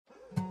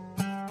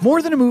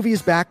More Than a Movie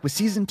is back with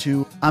Season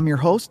 2. I'm your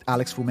host,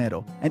 Alex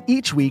Fumero, and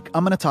each week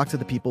I'm going to talk to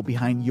the people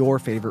behind your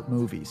favorite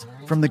movies.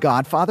 From The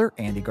Godfather,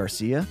 Andy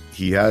Garcia.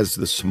 He has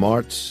the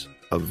smarts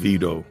of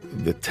Vito,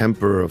 the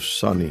temper of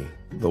Sonny,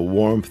 the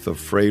warmth of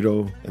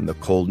Fredo, and the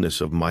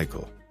coldness of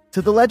Michael.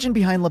 To the legend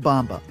behind La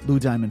Bamba, Lou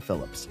Diamond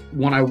Phillips.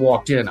 When I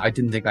walked in, I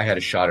didn't think I had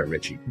a shot at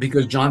Richie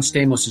because John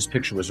Stamos'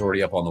 picture was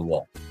already up on the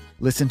wall.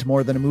 Listen to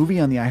More Than a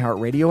Movie on the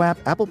iHeartRadio app,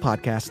 Apple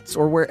Podcasts,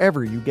 or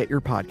wherever you get your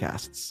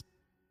podcasts.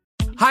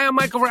 Hi, I'm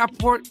Michael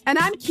Rappaport. And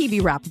I'm Kibi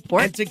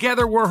Rappaport. And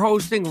together we're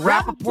hosting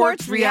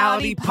Rappaport's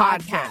Reality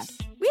Podcast.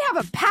 We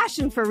have a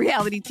passion for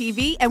reality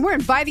TV, and we're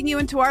inviting you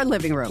into our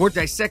living room. We're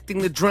dissecting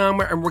the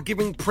drama, and we're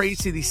giving praise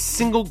to the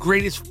single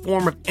greatest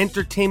form of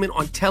entertainment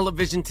on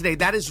television today.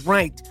 That is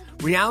right.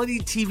 Reality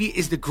TV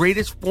is the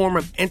greatest form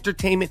of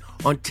entertainment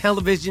on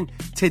television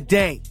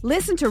today.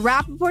 Listen to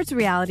Rappaport's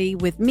Reality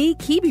with me,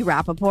 Kibi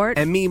Rappaport.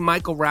 And me,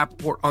 Michael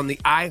Rappaport, on the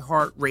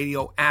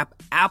iHeartRadio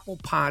app, Apple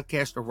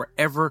Podcast, or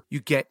wherever you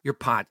get your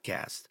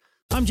podcast.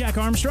 I'm Jack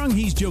Armstrong.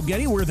 He's Joe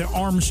Getty. We're the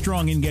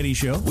Armstrong and Getty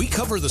Show. We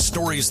cover the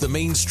stories the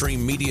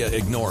mainstream media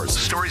ignores.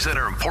 Stories that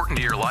are important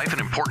to your life and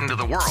important to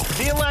the world.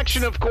 The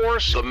election, of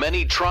course. The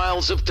many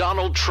trials of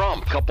Donald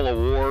Trump. Couple of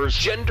wars.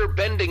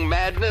 Gender-bending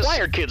madness. Why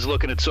are kids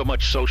looking at so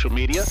much social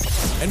media?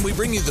 And we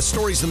bring you the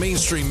stories the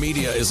mainstream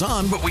media is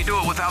on, but we do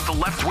it without the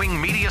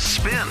left-wing media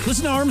spin.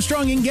 Listen to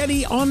Armstrong and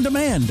Getty on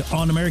demand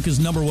on America's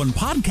 #1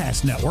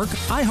 podcast network,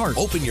 iHeart.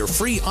 Open your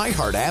free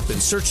iHeart app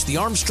and search The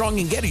Armstrong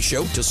and Getty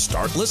Show to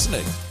start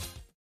listening.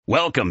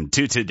 Welcome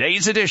to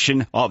today's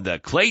edition of the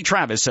Clay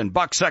Travis and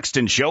Buck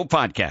Sexton Show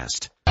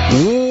podcast.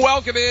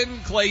 Welcome in,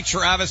 Clay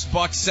Travis,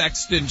 Buck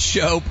Sexton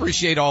Show.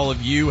 Appreciate all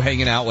of you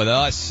hanging out with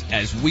us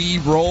as we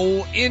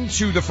roll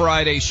into the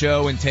Friday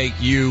show and take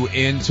you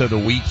into the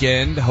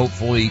weekend.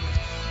 Hopefully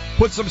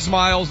put some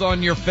smiles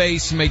on your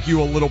face, make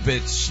you a little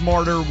bit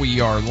smarter. We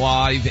are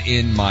live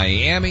in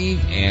Miami,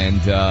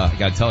 and I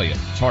got to tell you,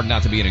 it's hard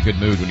not to be in a good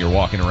mood when you're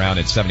walking around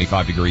at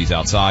 75 degrees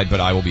outside,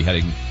 but I will be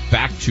heading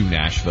back to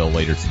Nashville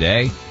later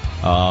today.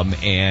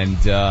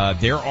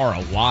 There are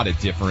a lot of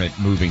different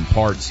moving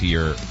parts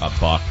here,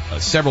 Buck.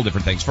 Several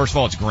different things. First of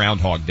all, it's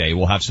Groundhog Day.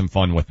 We'll have some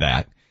fun with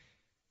that.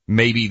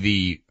 Maybe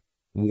the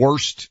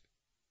worst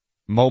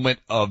moment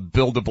of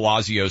Bill de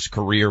Blasio's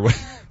career was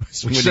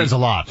which says a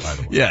lot, by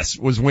the way. Yes,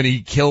 was when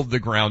he killed the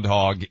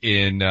groundhog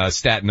in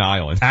Staten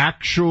Island.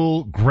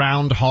 Actual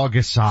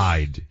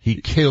groundhogicide.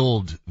 He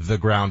killed the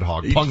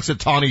groundhog.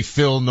 Punxsutawney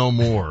Phil no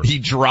more. He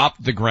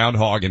dropped the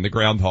groundhog and the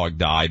groundhog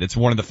died. It's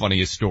one of the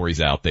funniest stories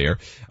out there.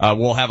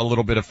 We'll have a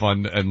little bit of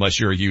fun unless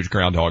you're a huge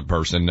groundhog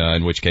person,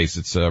 in which case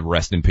it's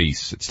rest in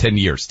peace. It's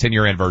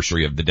 10-year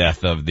anniversary of the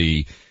death of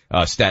the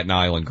Staten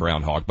Island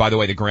groundhog. By the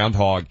way, the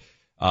groundhog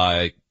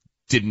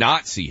did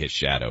not see his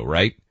shadow,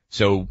 right?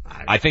 So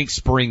I think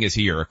spring is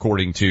here,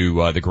 according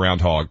to the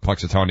groundhog,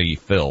 Punxsutawney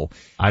Phil.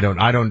 I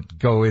don't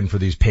go in for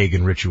these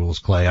pagan rituals,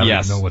 Clay. I don't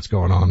even know what's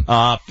going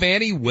on.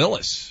 Fannie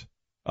Willis,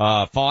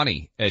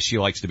 Fani, as she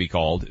likes to be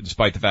called,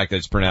 despite the fact that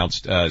it's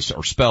pronounced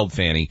or spelled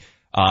Fanny,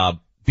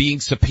 being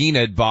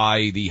subpoenaed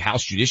by the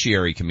House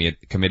Judiciary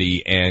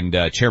Committee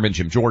and Chairman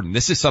Jim Jordan.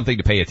 This is something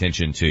to pay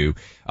attention to.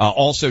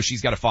 Also,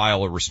 she's got to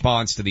file a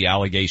response to the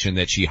allegation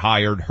that she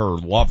hired her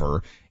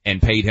lover and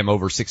paid him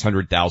over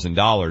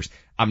 $600,000.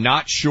 I'm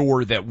not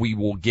sure that we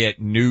will get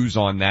news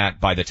on that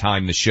by the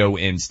time the show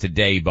ends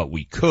today, but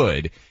we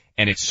could,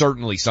 and it's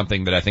certainly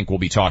something that I think we'll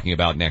be talking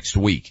about next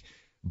week.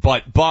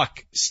 But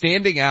Buck,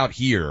 standing out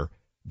here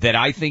that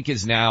I think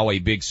is now a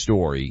big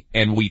story,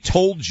 and we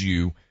told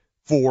you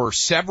for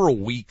several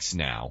weeks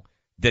now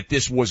that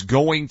this was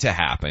going to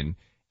happen,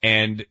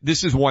 and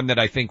this is one that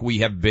I think we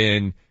have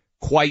been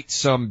quite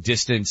some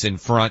distance in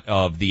front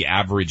of the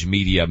average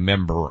media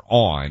member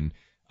on.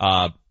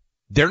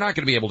 They're not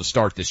going to be able to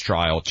start this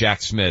trial,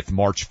 Jack Smith,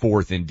 March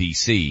 4th in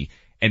D.C.,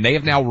 and they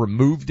have now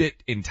removed it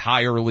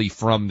entirely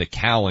from the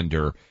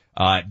calendar.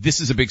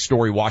 This is a big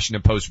story.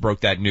 Washington Post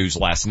broke that news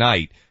last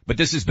night, but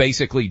this is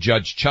basically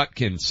Judge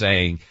Chutkan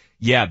saying,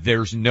 yeah,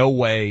 there's no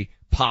way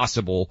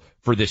possible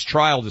for this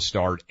trial to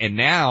start. And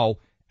now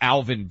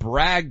Alvin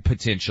Bragg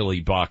potentially,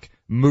 Buck,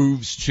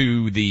 moves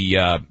to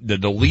the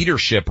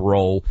leadership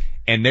role,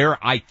 and there,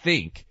 I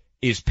think,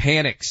 is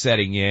panic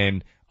setting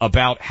in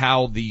about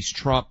how these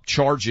Trump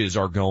charges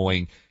are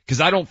going,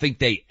 because I don't think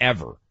they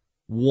ever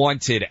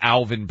wanted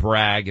Alvin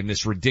Bragg and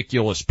this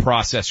ridiculous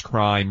process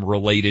crime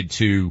related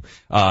to,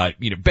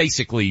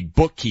 basically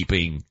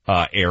bookkeeping,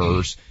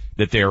 errors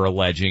that they're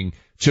alleging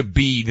to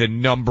be the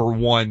number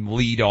one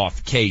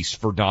leadoff case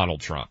for Donald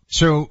Trump.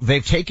 So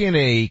they've taken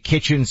a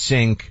kitchen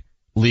sink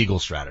legal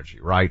strategy,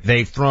 right?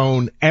 They've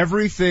thrown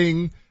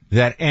everything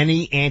that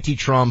any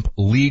anti-Trump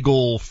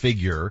legal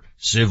figure,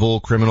 civil,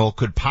 criminal,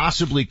 could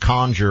possibly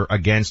conjure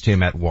against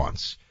him at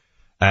once.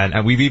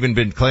 And we've even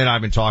been, Clay and I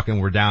have been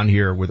talking, we're down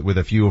here with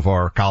a few of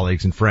our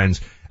colleagues and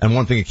friends, and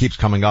one thing that keeps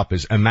coming up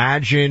is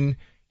imagine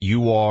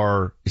you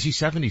are, is he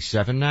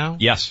 77 now?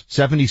 Yes.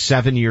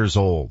 77 years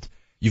old.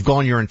 You've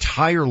gone your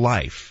entire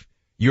life.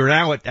 You're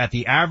now at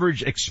the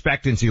average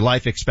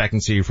life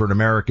expectancy for an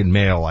American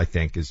male, I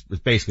think, is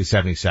basically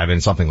 77,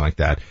 something like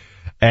that.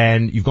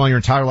 And you've gone your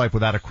entire life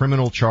without a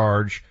criminal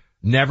charge,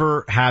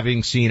 never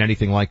having seen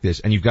anything like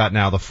this. And you've got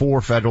now the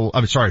 4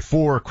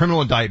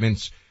 criminal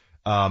indictments,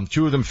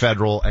 2 of them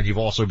federal, and you've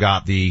also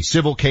got the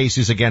civil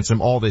cases against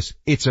them, all this.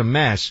 It's a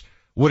mess.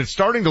 What it's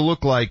starting to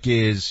look like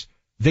is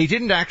they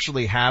didn't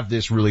actually have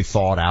this really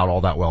thought out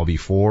all that well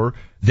before.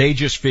 They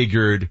just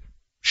figured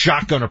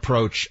shotgun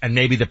approach and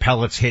maybe the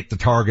pellets hit the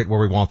target where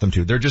we want them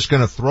to. They're just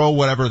going to throw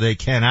whatever they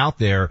can out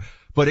there,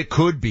 but it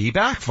could be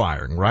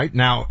backfiring, right?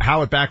 Now,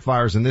 how it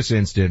backfires in this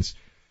instance,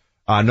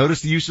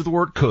 notice the use of the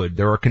word could.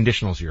 There are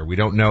conditionals here. We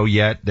don't know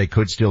yet. They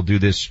could still do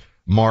this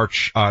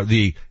March,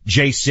 the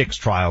J6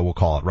 trial, we'll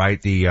call it, right?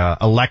 The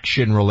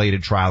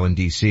election-related trial in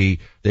D.C.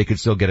 They could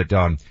still get it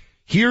done.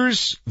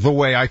 Here's the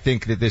way I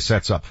think that this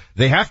sets up.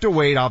 They have to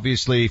wait,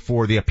 obviously,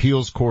 for the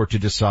appeals court to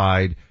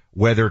decide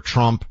whether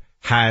Trump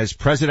has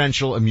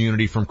presidential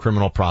immunity from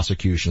criminal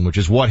prosecution, which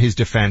is what his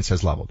defense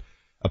has leveled.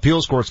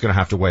 Appeals court's going to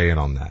have to weigh in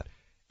on that.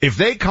 If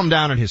they come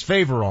down in his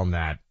favor on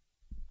that,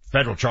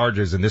 federal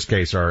charges in this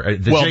case are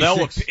it's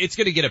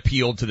going to get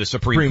appealed to the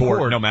Supreme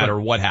Court no matter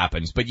what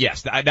happens. But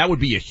yes, that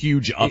would be a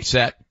huge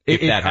upset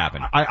if that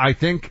happened. I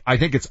think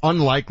it's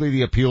unlikely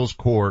the appeals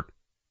court,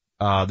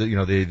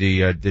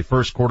 the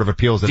first court of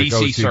appeals that it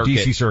goes to,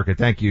 DC Circuit,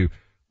 thank you,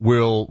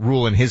 will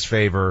rule in his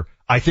favor.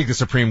 I think the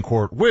Supreme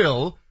Court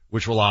will,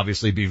 which will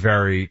obviously be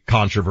very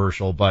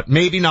controversial, but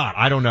maybe not.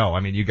 I don't know. I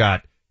mean, you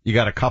got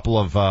a couple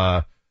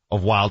of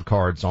wild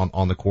cards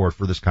on the court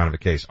for this kind of a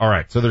case. All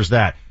right. So there's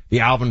that. The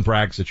Alvin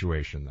Bragg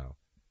situation, though.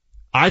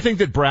 I think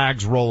that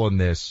Bragg's role in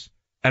this,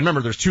 and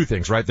remember, there's 2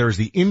 things, right? There's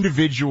the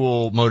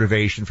individual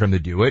motivation for him to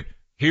do it.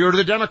 Here are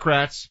the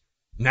Democrats.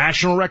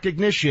 National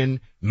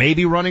recognition,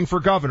 maybe running for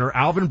governor.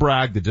 Alvin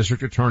Bragg, the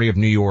district attorney of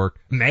New York,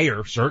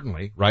 mayor,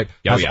 certainly, right?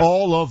 Has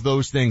all of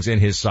those things in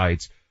his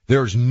sights.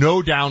 There's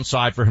no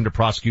downside for him to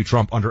prosecute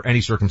Trump under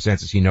any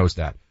circumstances. He knows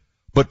that.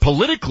 But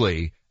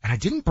politically, and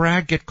didn't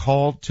Bragg get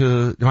called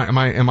to, am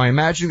I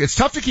imagining? It's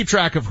tough to keep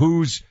track of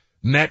who's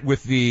met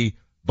with the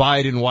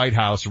Biden White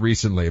House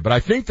recently, but I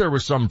think there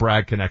was some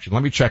Bragg connection.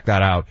 Let me check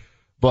that out.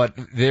 But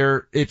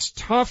it's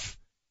tough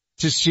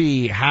to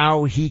see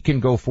how he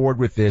can go forward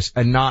with this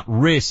and not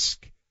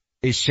risk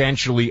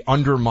essentially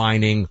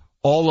undermining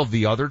all of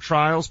the other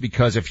trials,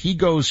 because if he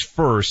goes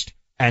first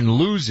and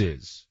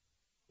loses,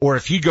 or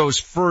if he goes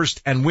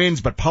first and wins,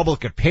 but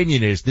public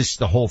opinion is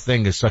the whole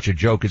thing is such a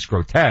joke, it's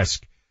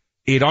grotesque,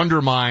 it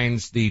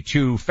undermines the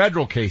 2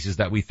 federal cases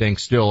that we think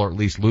still are at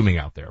least looming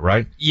out there,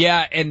 right?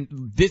 Yeah,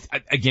 and this,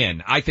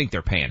 again, I think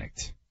they're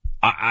panicked.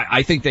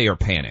 I think they are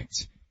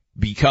panicked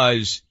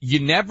because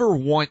you never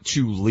want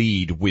to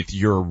lead with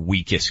your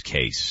weakest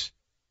case.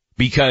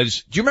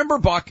 Because, do you remember,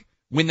 Buck,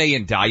 when they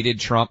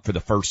indicted Trump for the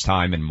first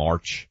time in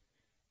March?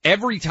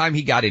 Every time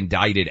he got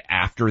indicted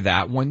after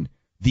that one,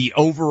 the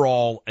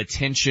overall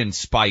attention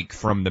spike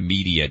from the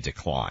media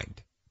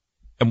declined.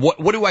 And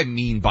what do I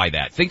mean by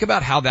that? Think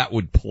about how that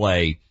would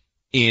play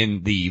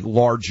in the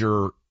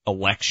larger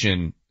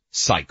election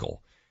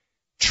cycle.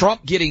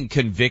 Trump getting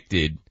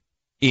convicted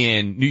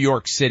in New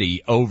York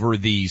City over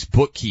these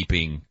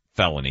bookkeeping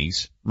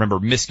felonies. Remember,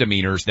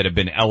 misdemeanors that have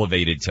been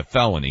elevated to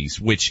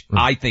felonies, which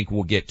I think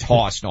will get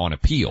tossed on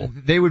appeal.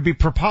 They would be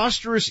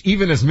preposterous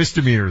even as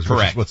misdemeanors,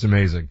 correct, which is what's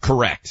amazing.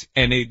 Correct.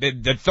 And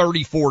the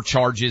 34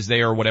 charges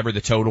there, whatever the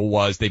total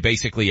was, they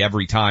basically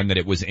every time that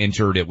it was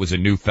entered, it was a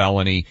new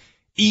felony.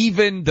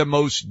 Even the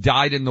most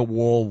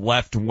dyed-in-the-wool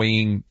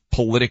left-wing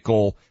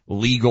political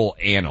legal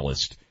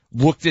analyst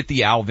looked at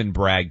the Alvin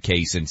Bragg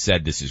case and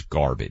said this is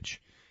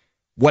garbage.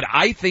 What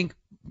I think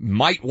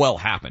might well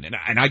happen,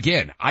 and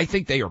again, I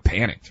think they are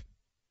panicked.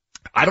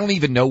 I don't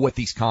even know what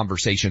these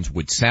conversations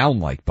would sound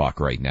like, Buck,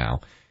 right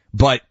now,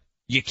 but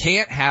you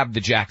can't have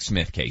the Jack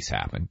Smith case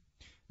happen.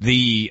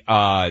 The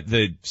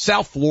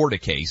South Florida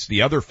case,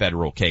 the other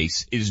federal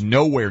case, is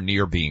nowhere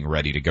near being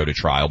ready to go to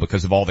trial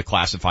because of all the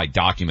classified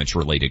documents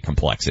related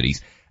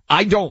complexities.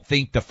 I don't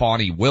think the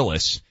Fani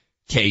Willis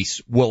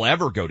case will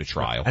ever go to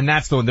trial. And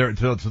that's the one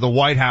the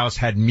White House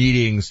had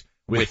meetings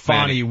with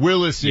Fani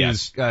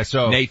Willis's,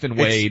 so Nathan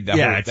Wade,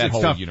 that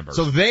whole universe.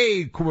 So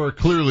they were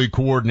clearly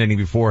coordinating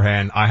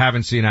beforehand. I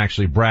haven't seen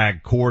actually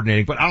Bragg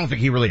coordinating, but I don't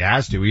think he really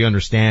has to. He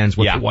understands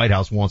what the White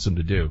House wants him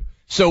to do.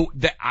 So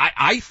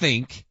I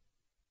think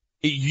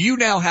you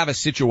now have a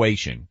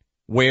situation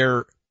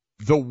where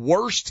the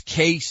worst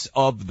case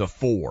of the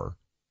 4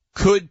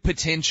 could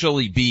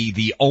potentially be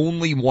the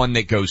only one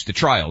that goes to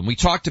trial. And we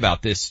talked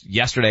about this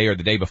yesterday or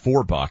the day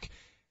before, Buck.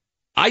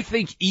 I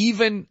think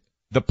even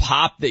the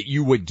pop that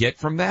you would get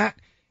from that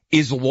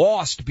is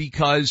lost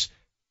because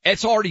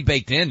it's already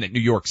baked in that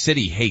New York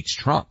City hates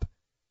Trump.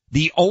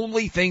 The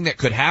only thing that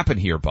could happen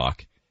here,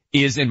 Buck,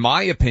 is, in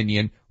my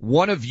opinion,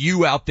 one of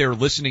you out there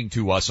listening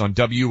to us on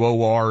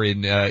WOR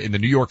in the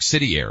New York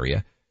City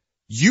area,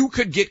 you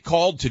could get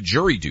called to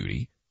jury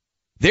duty.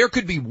 There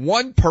could be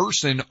one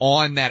person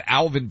on that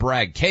Alvin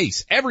Bragg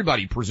case.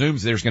 Everybody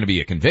presumes there's going to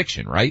be a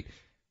conviction, right?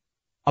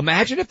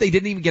 Imagine if they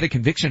didn't even get a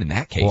conviction in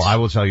that case. Well, I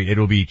will tell you,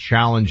 it'll be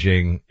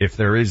challenging if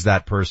there is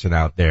that person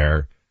out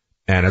there.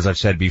 And as I've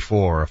said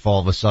before, if all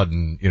of a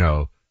sudden,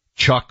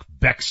 Chuck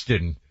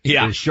Bexton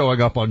is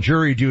showing up on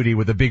jury duty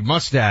with a big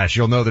mustache,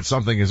 you'll know that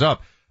something is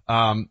up.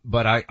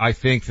 But I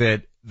think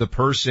that the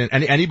person,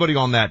 and anybody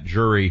on that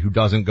jury who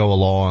doesn't go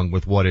along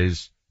with what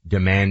is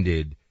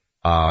demanded,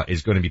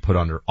 is going to be put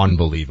under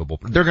unbelievable.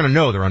 They're going to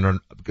know they're under,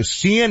 because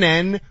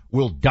CNN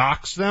will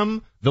dox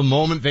them the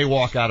moment they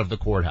walk out of the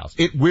courthouse.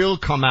 It will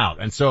come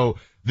out. And so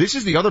this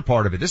is the other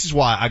part of it. This is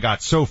why I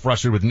got so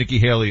frustrated with Nikki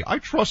Haley. I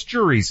trust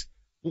juries.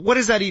 What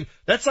does that even?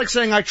 That's like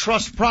saying I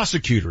trust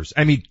prosecutors.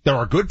 I mean, there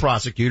are good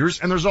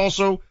prosecutors and there's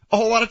also a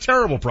whole lot of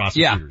terrible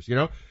prosecutors,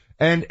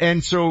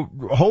 And so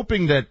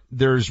hoping that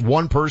there's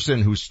one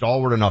person who's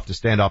stalwart enough to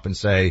stand up and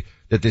say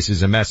that this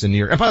is a mess in New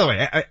York. And by the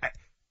way,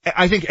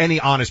 I think any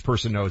honest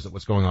person knows that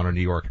what's going on in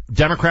New York,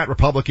 Democrat,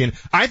 Republican,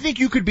 I think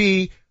you could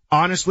be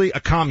honestly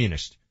a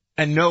communist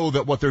and know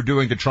that what they're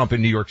doing to Trump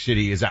in New York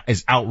City is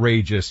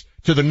outrageous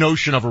to the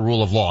notion of a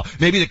rule of law.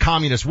 Maybe the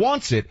communist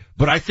wants it,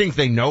 but I think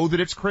they know that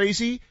it's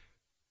crazy.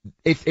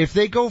 If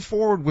they go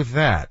forward with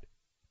that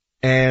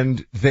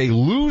and they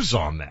lose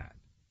on that,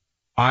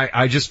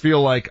 I just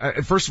feel like,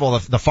 first of all,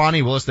 the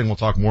Fonnie Willis thing, we'll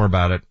talk more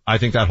about it. I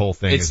think that whole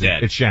thing is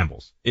dead. It's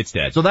shambles. It's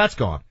dead. So that's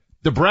gone.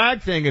 The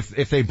Bragg thing,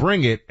 if they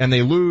bring it and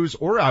they lose,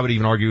 or I would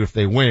even argue if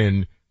they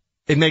win,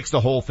 it makes the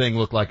whole thing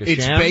look like a sham.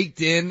 It's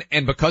baked in,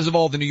 and because of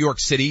all the New York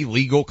City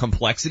legal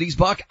complexities,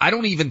 Buck, I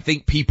don't even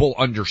think people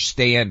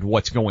understand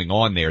what's going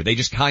on there. They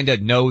just kind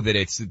of know that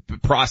it's the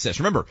process.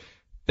 Remember,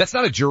 that's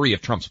not a jury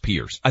of Trump's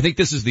peers. I think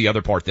this is the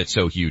other part that's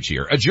so huge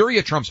here. A jury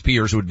of Trump's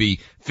peers would be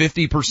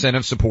 50%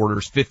 of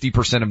supporters,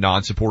 50% of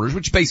non-supporters,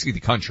 which is basically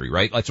the country,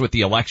 right? That's what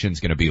the election's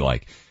going to be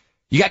like.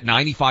 You got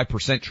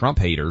 95% Trump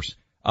haters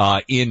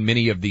in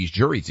many of these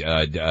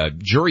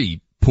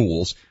jury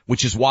pools,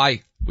 which is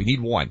why we need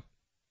one.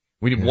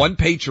 We need one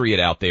patriot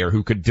out there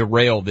who could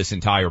derail this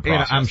entire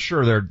process. And I'm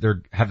sure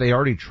have they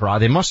already tried?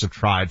 They must have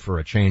tried for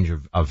a change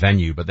of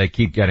venue, but they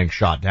keep getting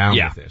shot down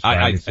with this.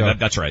 Right?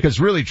 That's right. Because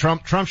really,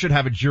 Trump should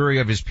have a jury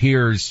of his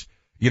peers,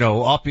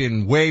 up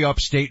in way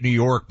upstate New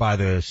York by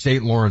the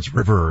St. Lawrence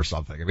River or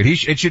something. I mean,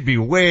 it should be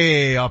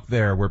way up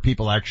there where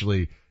people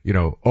actually,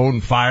 own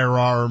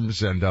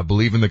firearms and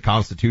believe in the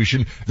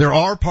Constitution. There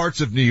are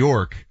parts of New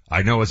York,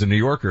 I know as a New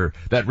Yorker,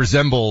 that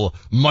resemble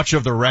much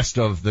of the rest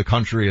of the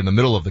country and the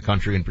middle of the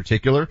country in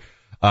particular.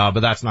 But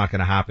that's not going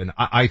to happen.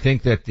 I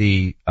think that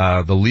the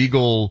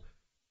legal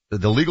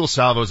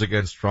salvos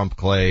against Trump,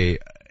 Clay,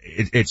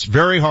 it's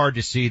very hard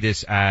to see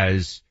this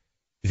as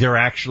there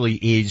actually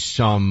is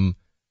some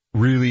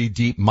really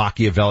deep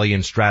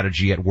Machiavellian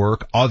strategy at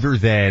work other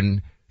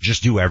than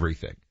just do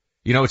everything.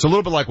 It's a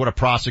little bit like what a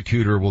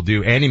prosecutor will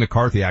do. Andy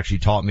McCarthy actually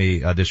taught me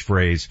this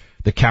phrase,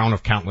 the count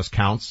of countless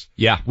counts.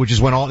 Yeah. Which is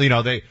when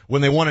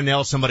when they want to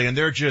nail somebody and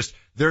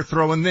they're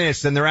throwing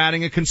this and they're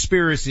adding a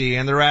conspiracy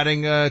and they're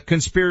adding a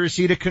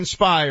conspiracy to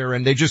conspire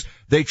and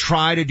they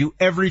try to do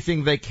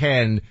everything they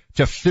can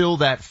to fill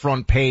that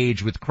front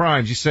page with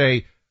crimes. You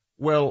say,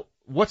 well,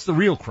 what's the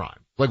real crime?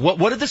 Like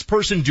what did this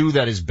person do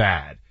that is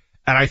bad?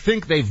 And I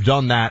think they've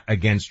done that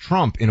against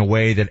Trump in a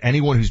way that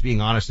anyone who's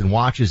being honest and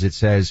watches it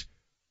says,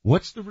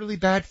 what's the really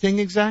bad thing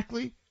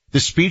exactly? The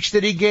speech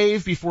that he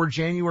gave before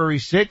January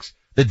 6th?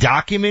 The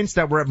documents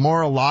that were at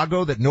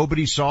Mar-a-Lago that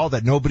nobody saw,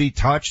 that nobody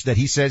touched, that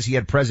he says he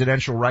had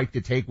presidential right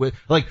to take with?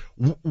 Like,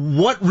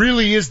 what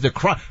really is the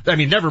crime? I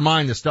mean, never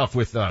mind the stuff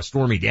with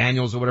Stormy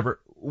Daniels or whatever.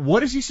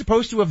 What is he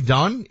supposed to have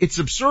done? It's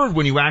absurd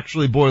when you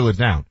actually boil it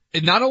down.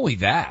 And not only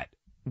that,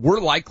 we're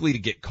likely to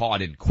get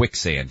caught in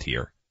quicksand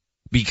here.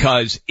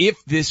 Because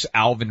if this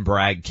Alvin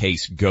Bragg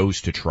case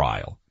goes to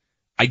trial,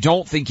 I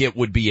don't think it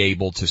would be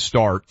able to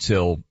start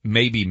till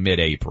maybe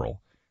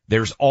mid-April.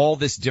 There's all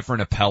this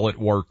different appellate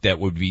work that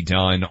would be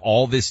done,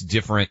 all this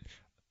different,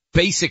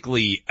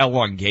 basically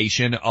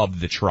elongation of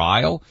the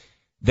trial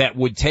that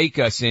would take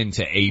us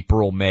into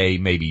April, May,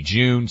 maybe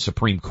June.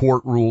 Supreme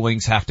Court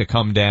rulings have to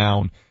come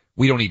down.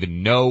 We don't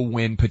even know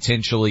when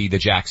potentially the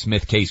Jack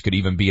Smith case could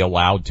even be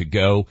allowed to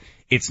go.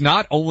 It's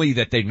not only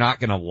that they're not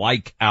going to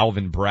like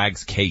Alvin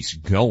Bragg's case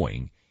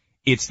going,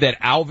 it's that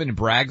Alvin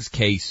Bragg's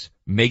case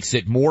makes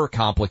it more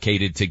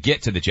complicated to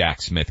get to the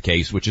Jack Smith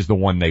case, which is the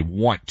one they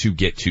want to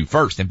get to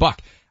first. And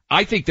Buck,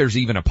 I think there's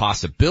even a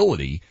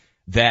possibility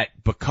that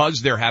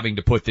because they're having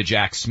to put the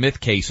Jack Smith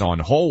case on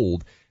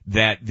hold,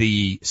 that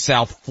the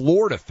South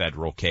Florida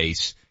federal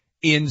case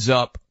ends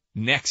up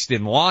next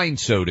in line,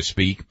 so to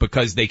speak,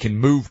 because they can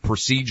move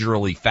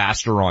procedurally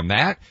faster on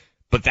that.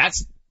 But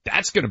that's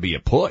going to be a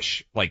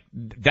push. Like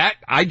that,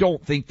 I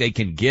don't think they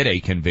can get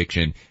a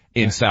conviction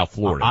in South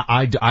Florida.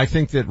 I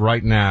think that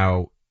right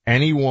now,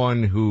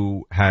 anyone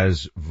who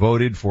has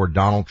voted for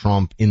Donald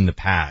Trump in the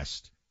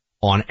past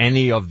on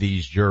any of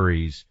these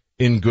juries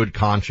in good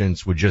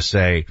conscience would just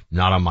say,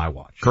 not on my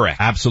watch. Correct.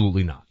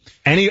 Absolutely not.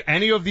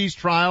 Any of these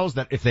trials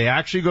that if they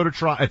actually go to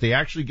trial, if they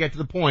actually get to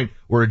the point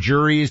where a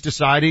jury is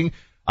deciding,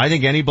 I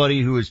think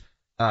anybody who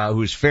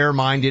is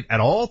fair-minded at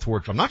all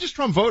toward Trump, not just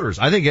Trump voters,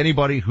 I think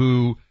anybody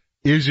who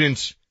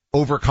isn't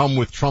overcome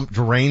with Trump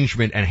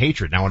derangement and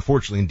hatred. Now,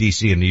 unfortunately, in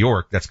D.C. and New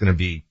York, that's going to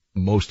be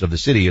most of the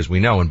city, as we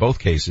know, in both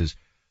cases.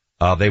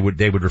 They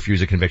would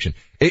refuse a conviction.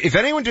 If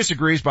anyone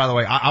disagrees, by the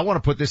way, I want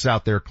to put this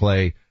out there,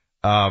 Clay.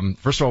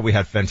 First of all, we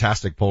had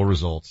fantastic poll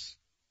results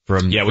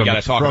from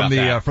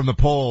the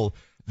poll.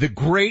 The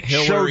great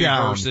Hillary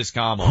showdown versus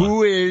Kamala.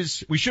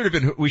 we should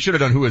have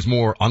done who is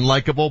more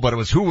unlikable, but it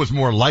was who was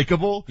more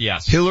likable.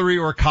 Yes. Hillary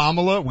or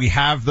Kamala. We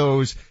have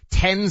those.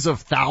 Tens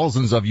of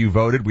thousands of you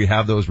voted. We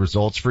have those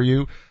results for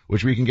you,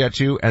 which we can get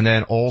to. And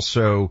then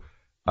also,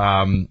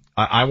 I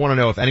want to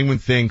know if anyone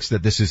thinks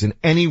that this is in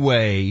any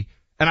way,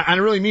 and I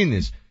really mean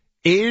this,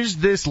 is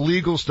this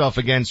legal stuff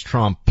against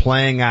Trump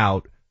playing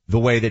out the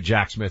way that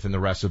Jack Smith and the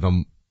rest of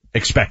them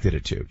expected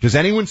it to? Does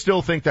anyone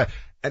still think that?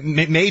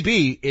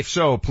 Maybe. If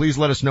so, please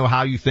let us know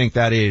how you think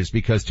that is,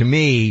 because to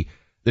me,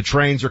 the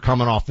trains are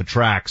coming off the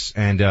tracks,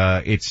 and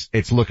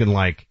it's looking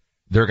like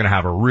they're going to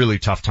have a really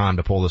tough time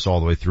to pull this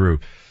all the way through.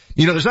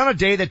 You know, there's not a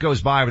day that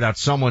goes by without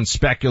someone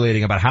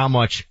speculating about how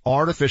much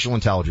artificial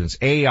intelligence,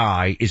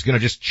 AI, is going to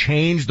just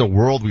change the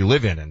world we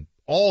live in and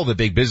all the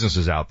big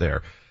businesses out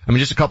there. I mean,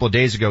 just a couple of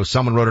days ago,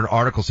 someone wrote an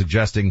article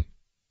suggesting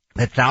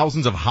that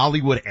thousands of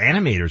Hollywood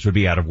animators would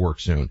be out of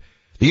work soon.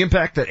 The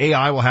impact that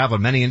AI will have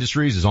on many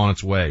industries is on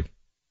its way,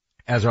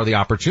 as are the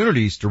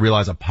opportunities to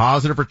realize a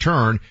positive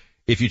return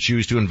if you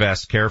choose to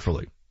invest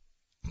carefully.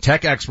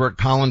 Tech expert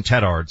Colin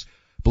Teddards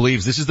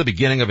believes this is the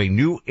beginning of a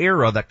new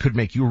era that could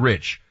make you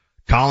rich.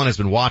 Colin has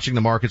been watching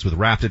the markets with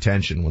rapt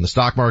attention. When the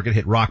stock market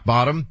hit rock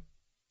bottom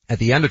at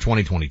the end of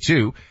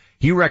 2022,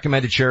 he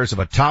recommended shares of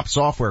a top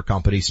software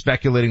company,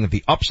 speculating that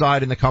the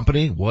upside in the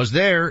company was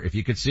there if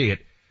you could see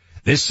it.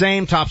 This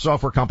same top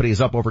software company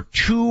is up over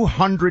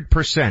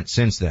 200%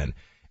 since then.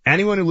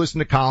 Anyone who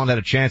listened to Colin had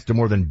a chance to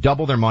more than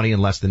double their money in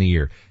less than a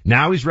year.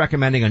 Now he's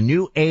recommending a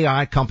new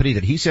AI company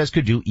that he says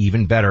could do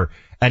even better.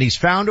 And he's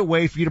found a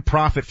way for you to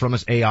profit from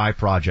his AI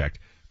project.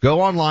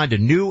 Go online to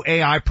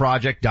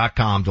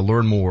newaiproject.com to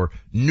learn more.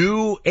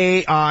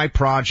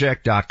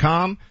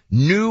 Newaiproject.com.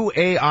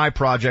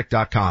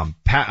 Newaiproject.com.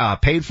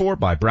 Paid for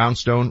by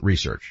Brownstone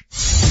Research.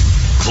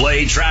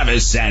 Clay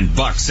Travis and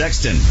Buck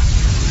Sexton.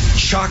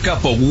 Chalk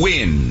up a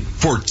win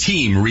for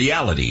Team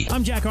Reality.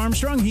 I'm Jack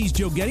Armstrong. He's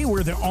Joe Getty.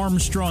 We're the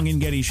Armstrong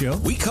and Getty Show.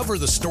 We cover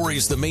the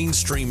stories the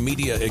mainstream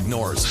media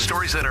ignores.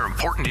 Stories that are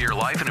important to your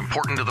life and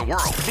important to the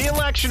world. The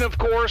election, of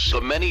course.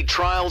 The many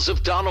trials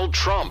of Donald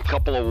Trump.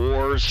 Couple of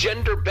wars.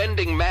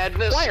 Gender-bending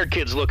madness. Why are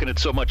kids looking at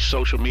so much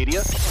social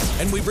media?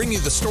 And we bring you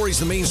the stories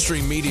the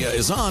mainstream media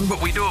is on,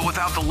 But we do it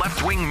without the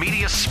left-wing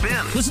media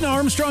spin. Listen to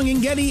Armstrong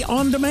and Getty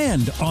on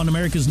demand on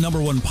America's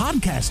 #1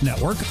 podcast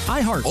network,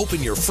 iHeart.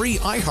 Open your free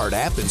iHeart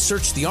app and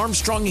search the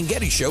Armstrong and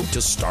Getty Show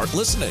to start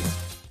listening.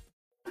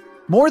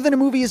 More Than a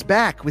Movie is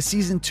back with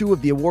season 2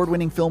 of the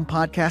award-winning film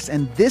podcast,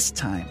 and this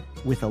time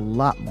with a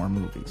lot more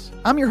movies.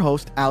 I'm your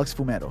host, Alex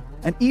Fumero,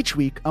 and each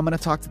week I'm going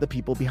to talk to the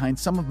people behind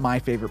some of my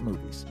favorite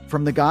movies.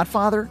 From The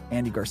Godfather,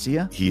 Andy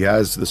Garcia. He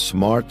has the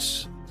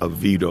smarts of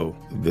Vito,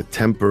 the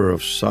temper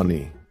of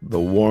Sonny, the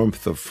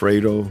warmth of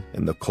Fredo,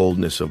 and the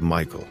coldness of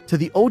Michael. To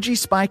the OG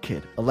Spy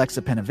Kid,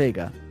 Alexa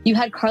Penavega. You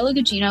had Carla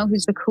Gugino,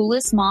 who's the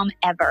coolest mom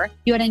ever.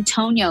 You had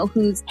Antonio,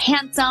 who's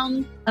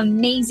handsome,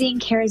 amazing,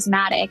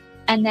 charismatic.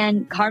 And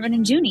then Carmen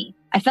and Junie.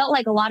 I felt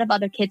like a lot of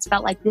other kids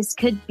felt like this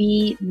could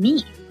be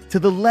me. To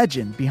the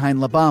legend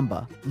behind La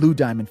Bamba, Lou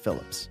Diamond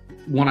Phillips.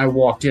 When I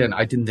walked in,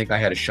 I didn't think I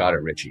had a shot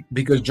at Richie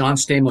because John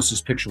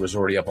Stamos' picture was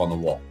already up on the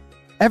wall.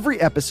 Every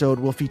episode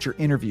will feature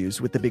interviews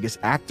with the biggest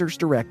actors,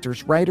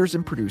 directors, writers,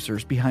 and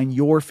producers behind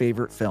your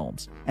favorite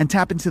films and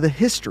tap into the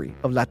history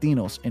of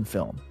Latinos in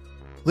film.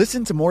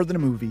 Listen to More Than a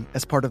Movie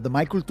as part of the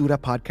My Cultura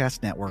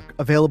podcast network,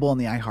 available on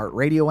the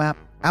iHeartRadio app,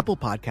 Apple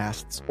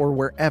Podcasts, or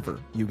wherever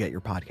you get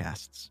your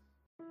podcasts.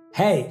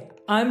 Hey,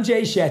 I'm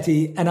Jay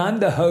Shetty, and I'm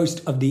the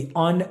host of the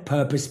On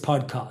Purpose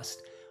podcast.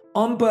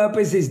 On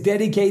Purpose is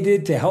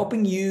dedicated to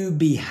helping you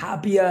be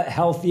happier,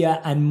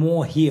 healthier, and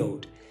more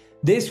healed.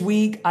 This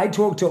week, I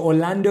talked to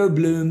Orlando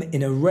Bloom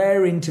in a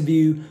rare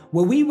interview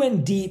where we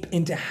went deep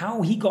into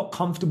how he got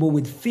comfortable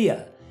with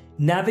fear,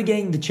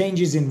 navigating the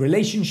changes in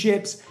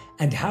relationships,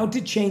 and how to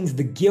change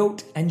the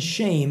guilt and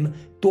shame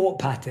thought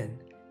pattern.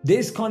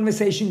 This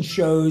conversation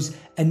shows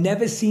a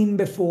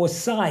never-seen-before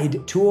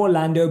side to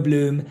Orlando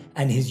Bloom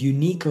and his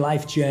unique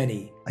life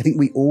journey. I think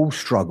we all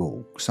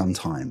struggle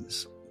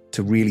sometimes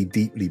to really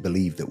deeply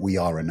believe that we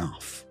are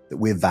enough, that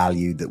we're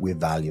valued, that we're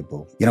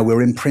valuable. You know,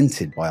 we're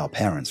imprinted by our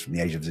parents from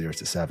the age of 0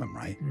 to 7,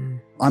 right?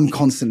 I'm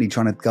constantly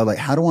trying to go like,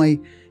 how do I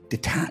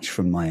detach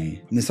from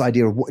this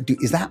idea of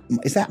is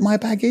that my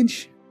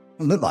baggage? It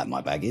doesn't look like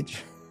my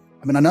baggage.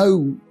 I mean, I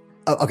know,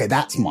 okay,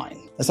 that's mine.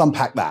 Let's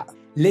unpack that.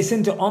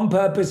 Listen to On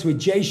Purpose with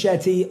Jay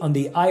Shetty on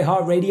the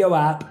iHeartRadio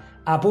app,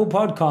 Apple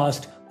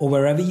Podcast, or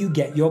wherever you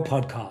get your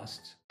podcasts.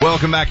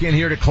 Welcome back in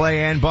here to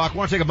Clay and Buck. I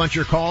want to take a bunch of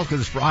your calls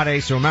because it's Friday,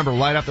 so remember,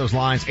 light up those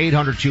lines,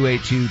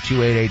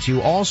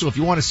 800-282-2882. Also, if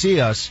you want to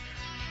see us,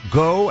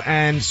 go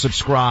and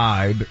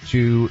subscribe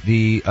to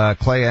the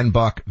Clay and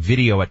Buck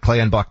video at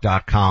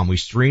clayandbuck.com. We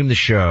stream the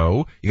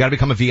show. You got to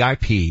become a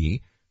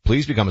VIP.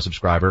 please become a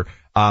subscriber.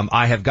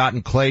 I have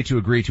gotten Clay to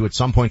agree to at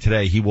some point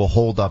today he will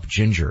hold up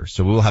Ginger.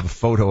 So we will have a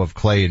photo of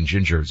Clay and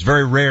Ginger. It's a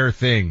very rare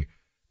thing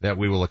that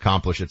we will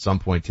accomplish at some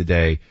point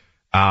today.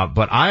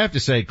 But I have to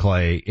say,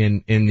 Clay,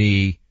 in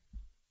the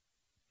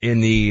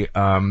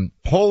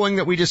polling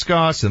that we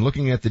discussed and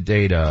looking at the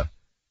data,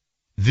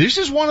 this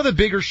is one of the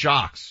bigger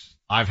shocks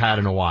I've had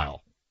in a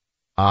while.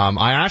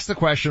 I asked the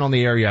question on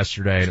the air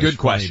yesterday. And good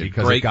question.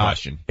 Great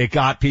question. It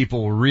got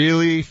people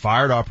really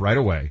fired up right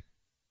away.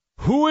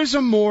 Who is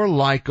a more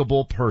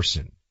likable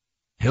person?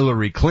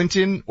 Hillary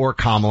Clinton or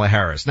Kamala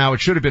Harris? Now, it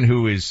should have been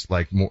who is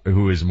more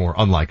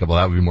unlikable.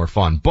 That would be more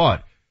fun.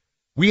 But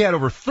we had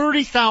over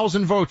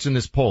 30,000 votes in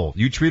this poll.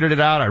 You tweeted it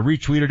out. I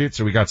retweeted it.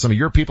 So we got some of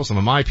your people, some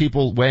of my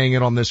people weighing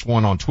in on this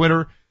one on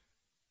Twitter.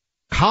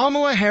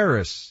 Kamala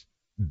Harris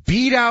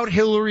beat out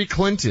Hillary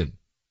Clinton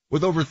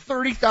with over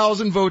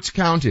 30,000 votes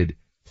counted,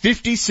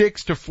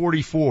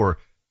 56-44.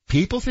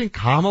 People think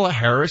Kamala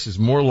Harris is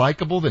more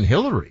likable than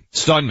Hillary.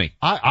 Stunned me.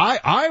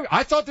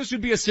 I thought this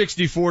would be a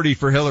 60-40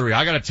 for Hillary.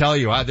 I gotta tell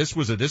you, this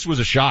was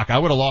a shock. I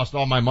would have lost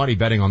all my money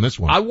betting on this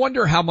one. I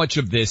wonder how much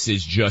of this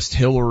is just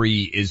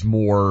Hillary is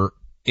more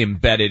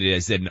embedded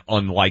as an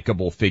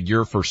unlikable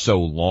figure for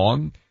so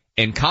long,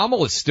 and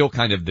Kamala is still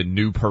kind of the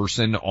new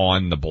person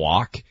on the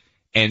block,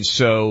 and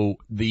so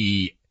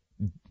the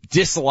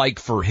dislike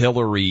for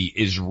Hillary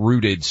is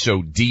rooted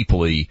so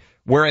deeply.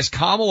 Whereas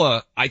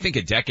Kamala, I think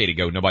a decade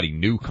ago, nobody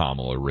knew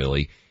Kamala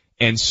really.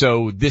 And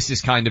so this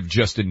is kind of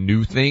just a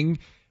new thing.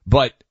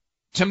 But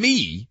to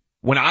me,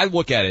 when I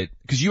look at it,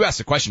 because you asked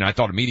the question, I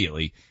thought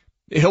immediately,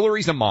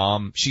 Hillary's a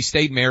mom. She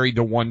stayed married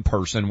to one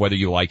person, whether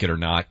you like it or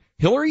not.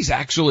 Hillary's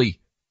actually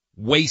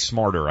way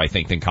smarter, I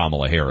think, than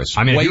Kamala Harris.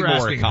 I mean, way if you're more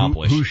asking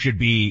accomplished. who should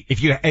be,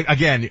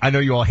 again, I know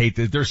you all hate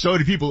this. There's so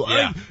many people,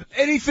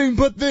 anything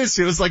but this.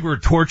 It was like we were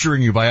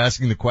torturing you by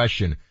asking the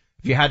question.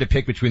 If you had to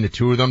pick between the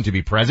two of them to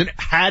be president,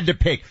 had to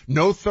pick.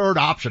 No third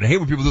option. I hate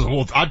when people do,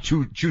 well, I'd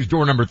choose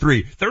door number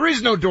 3. There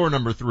is no door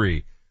number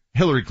 3.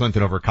 Hillary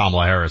Clinton over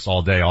Kamala Harris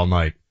all day, all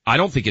night. I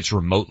don't think it's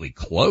remotely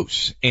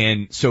close.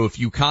 And so if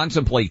you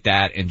contemplate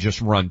that and just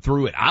run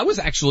through it, I was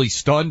actually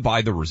stunned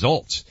by the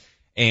results.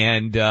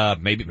 And,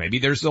 maybe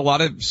there's a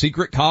lot of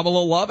secret Kamala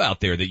love out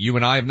there that you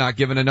and I have not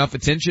given enough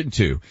attention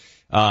to.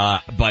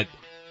 But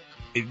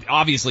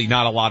obviously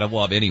not a lot of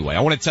love anyway.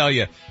 I want to tell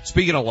you,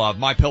 speaking of love,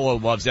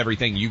 MyPillow loves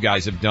everything you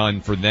guys have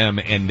done for them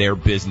and their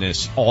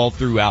business all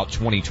throughout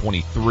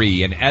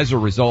 2023. And as a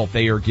result,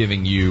 they are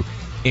giving you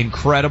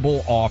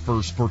incredible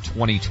offers for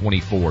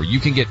 2024.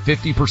 You can get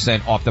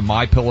 50% off the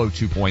MyPillow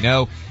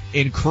 2.0,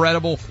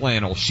 incredible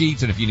flannel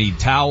sheets. And if you need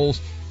towels,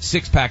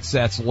 6-pack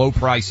sets, low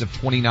price of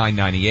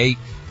 $29.98.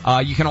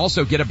 You can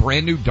also get a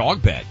brand new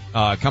dog bed,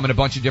 come in a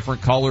bunch of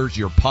different colors.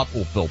 Your pup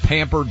will feel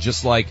pampered,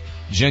 just like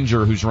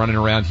Ginger, who's running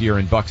around here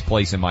in Buck's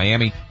Place in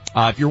Miami.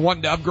 If you're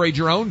wanting to upgrade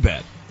your own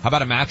bed, how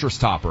about a mattress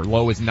topper?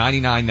 Low is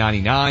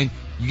 $99.99.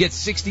 You get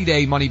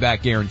 60-day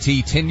money-back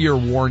guarantee, 10-year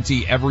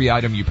warranty, every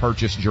item you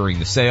purchase during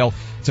the sale.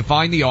 To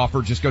find the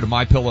offer, just go to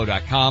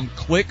MyPillow.com,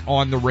 click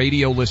on the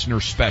radio listener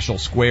special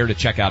square to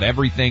check out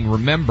everything.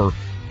 Remember,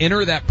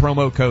 enter that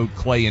promo code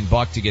Clay and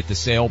Buck to get the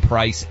sale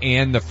price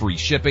and the free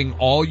shipping.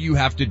 All you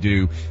have to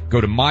do, go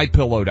to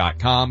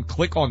MyPillow.com,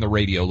 click on the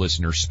radio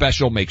listener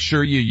special, make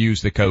sure you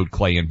use the code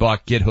Clay and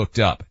Buck, get hooked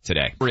up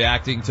today.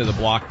 Reacting to the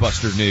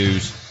blockbuster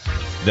news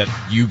that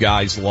you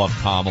guys love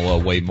Kamala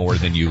way more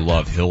than you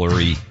love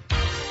Hillary.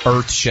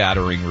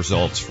 Earth-shattering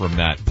results from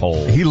that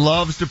poll. He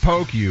loves to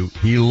poke you.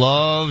 He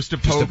loves to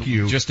poke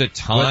you. Just a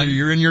ton. Whether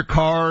you're in your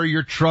car, or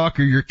your truck,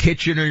 or your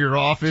kitchen, or your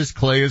office,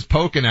 Clay is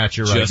poking at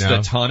you right now. Just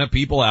a ton of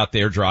people out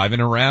there driving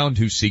around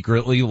who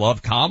secretly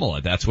love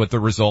Kamala. That's what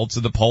the results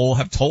of the poll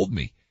have told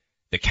me.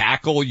 The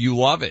cackle, you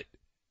love it.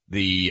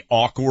 The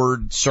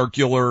awkward,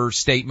 circular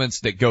statements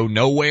that go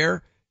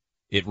nowhere,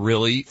 it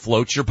really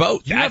floats your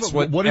boat. That's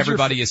what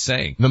everybody is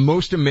saying. The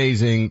most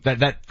amazing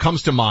that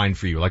comes to mind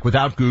for you, like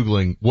without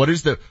Googling, what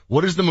is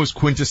the most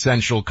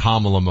quintessential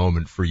Kamala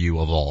moment for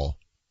you of all?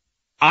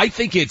 I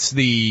think it's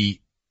the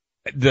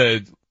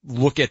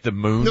look at the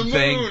moon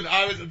thing.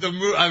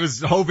 I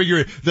was hoping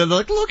they're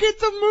like, look at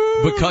the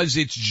moon. Because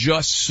it's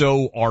just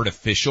so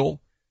artificial.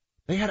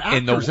 They had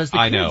actors as the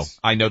kids.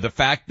 I know. The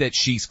fact that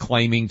she's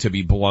claiming to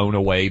be blown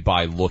away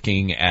by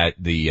looking at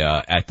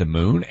the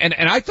moon. And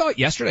I thought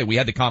yesterday we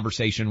had the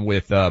conversation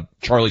with,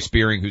 Charlie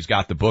Spearing, who's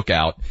got the book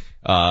out,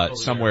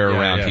 somewhere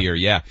around here.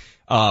 Yeah.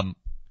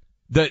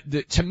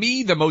 To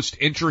me, the most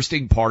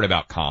interesting part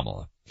about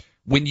Kamala,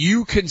 when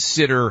you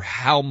consider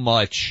how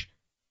much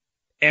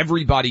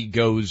everybody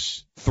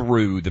goes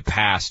through the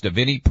past of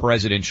any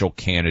presidential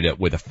candidate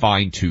with a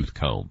fine-tooth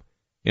comb.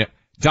 You know,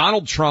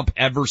 Donald Trump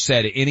ever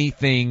said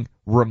anything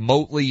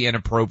remotely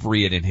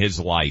inappropriate in his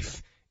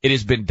life, it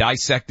has been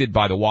dissected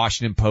by the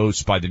Washington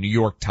Post, by the New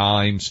York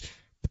Times,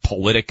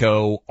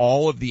 Politico.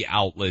 All of the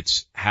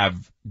outlets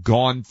have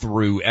gone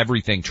through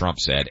everything Trump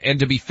said. And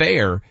to be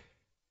fair,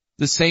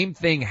 the same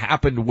thing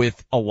happened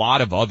with a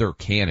lot of other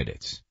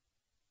candidates.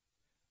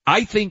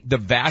 I think the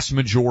vast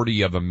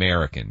majority of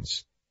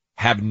Americans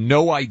have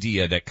no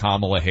idea that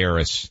Kamala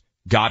Harris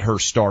got her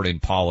start in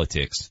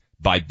politics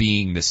by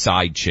being the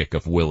side chick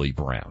of Willie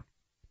Brown.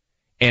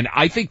 And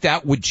I think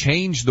that would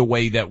change the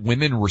way that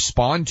women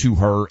respond to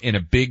her in a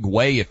big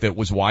way if it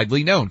was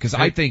widely known. Because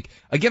I think,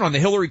 again, on the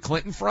Hillary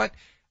Clinton front,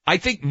 I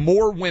think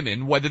more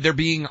women, whether they're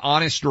being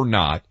honest or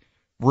not,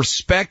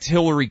 respect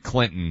Hillary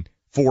Clinton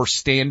for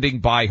standing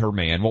by her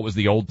man. What was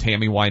the old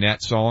Tammy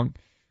Wynette song?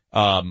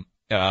 You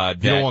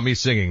don't want me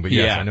singing, but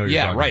yes, I know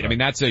you're talking right. about. I mean,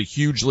 that's a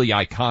hugely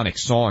iconic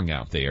song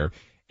out there.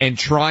 And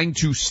trying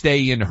to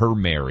stay in her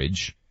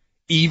marriage,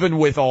 even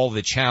with all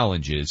the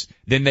challenges,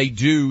 than they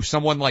do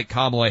someone like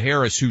Kamala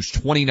Harris, who's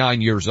 29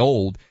 years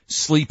old,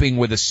 sleeping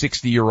with a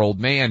 60-year-old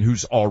man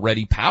who's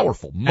already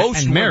powerful.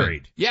 Most and women,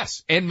 married.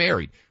 Yes, and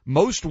married.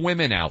 Most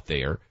women out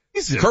there,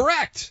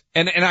 correct.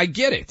 And I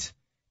get it.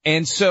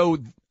 And so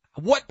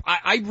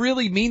I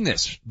really mean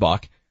this,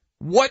 Buck.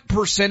 What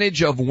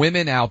percentage of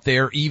women out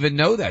there even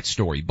know that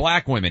story?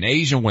 Black women,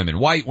 Asian women,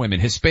 white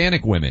women,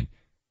 Hispanic women.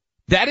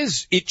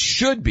 It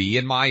should be,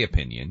 in my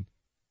opinion,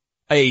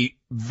 a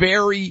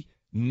very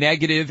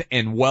negative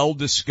and well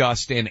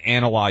discussed and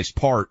analyzed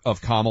part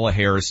of Kamala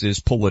Harris's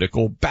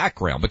political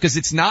background, because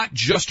it's not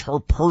just her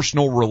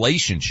personal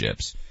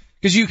relationships.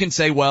 Because you can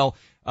say, well,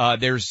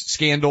 there's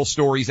scandal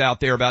stories out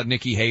there about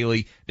Nikki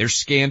Haley. There's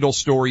scandal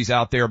stories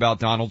out there about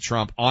Donald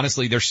Trump.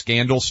 Honestly, there's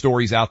scandal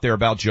stories out there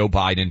about Joe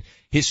Biden.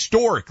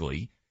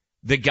 Historically,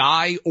 the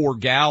guy or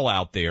gal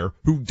out there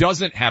who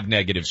doesn't have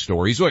negative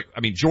stories. Look,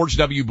 I mean, George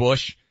W.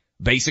 Bush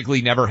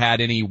basically never had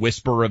any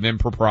whisper of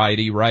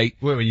impropriety, right?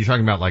 Wait, are you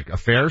talking about like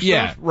affairs?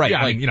 Yeah, stuff? right.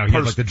 Yeah, like, he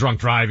had like the drunk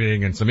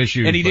driving and some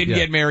issues. And he didn't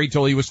get married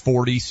till he was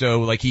 40,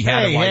 so like he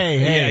had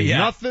Hey,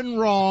 nothing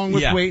wrong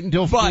with waiting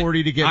until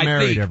 40 to get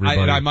married,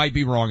 everybody. I might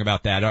be wrong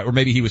about that, or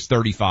maybe he was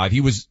 35.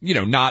 He was,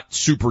 not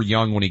super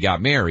young when he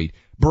got married.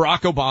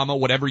 Barack Obama,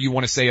 whatever you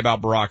want to say about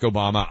Barack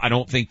Obama, I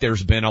don't think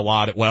there's been a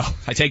lot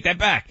I take that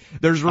back.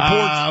 There's reports.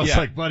 I was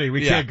like, buddy,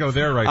 we can't go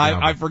there right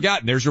now. I've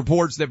forgotten. There's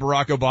reports that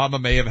Barack Obama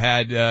may have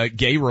had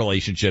gay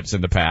relationships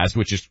in the past,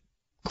 which is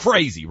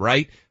crazy,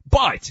 right?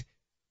 But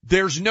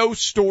there's no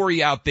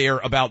story out there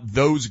about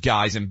those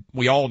guys, and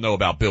we all know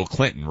about Bill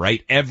Clinton,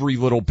 right? Every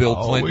little Bill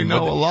Clinton. We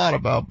know a lot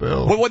about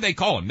Bill. What'd they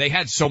call him? They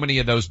had so many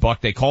of those,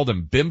 Buck, they called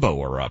them bimbo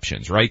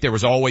eruptions, right? There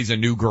was always a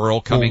new girl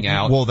coming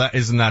out. Well,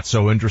 isn't that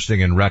so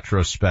interesting in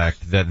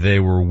retrospect that they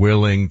were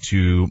willing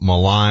to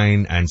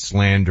malign and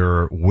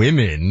slander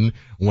women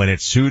when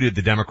it suited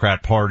the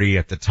Democrat Party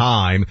at the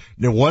time.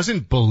 It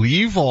wasn't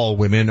believe all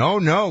women. Oh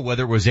no,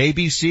 whether it was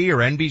ABC or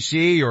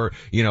NBC or,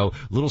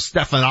 little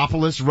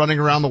Stephanopoulos running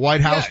around the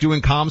White House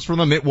doing comms for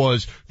them. It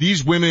was,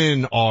 these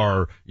women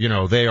are,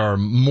 they are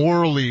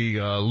morally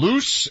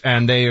loose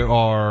and they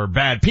are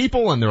bad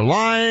people and they're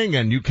lying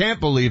and you can't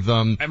believe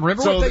them. And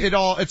remember so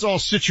it's all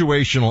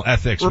situational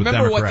ethics.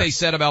 Remember with what they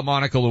said about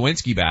Monica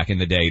Lewinsky back in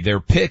the day? Their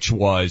pitch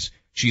was,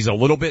 she's a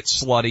little bit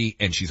slutty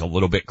and she's a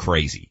little bit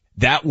crazy.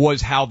 That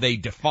was how they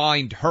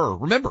defined her.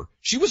 Remember,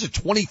 she was a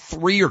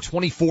 23 or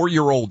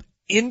 24-year-old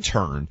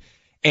intern,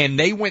 and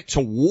they went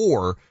to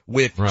war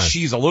with,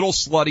 she's a little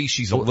slutty,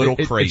 she's a little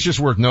crazy. It's just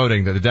worth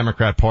noting that the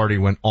Democrat Party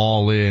went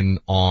all in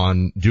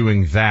on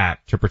doing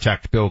that to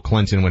protect Bill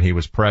Clinton when he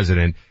was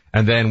president,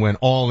 and then went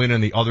all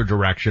in the other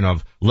direction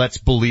of let's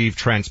believe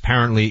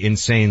transparently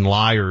insane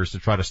liars to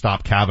try to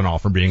stop Kavanaugh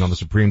from being on the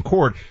Supreme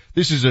Court.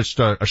 This is just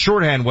a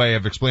shorthand way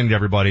of explaining to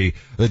everybody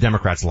the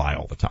Democrats lie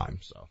all the time.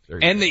 So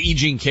and the E.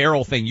 Jean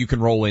Carroll thing you can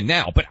roll in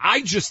now. But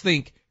I just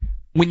think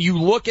when you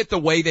look at the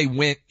way they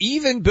went,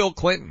 even Bill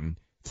Clinton,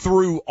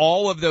 through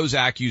all of those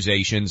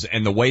accusations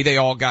and the way they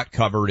all got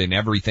covered and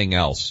everything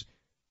else,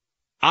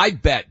 I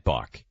bet,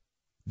 Buck,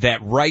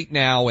 that right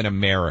now in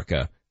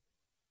America,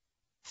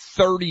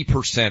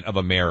 30% of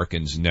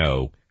Americans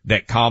know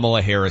that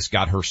Kamala Harris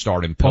got her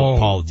start in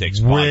politics.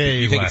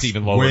 You think it's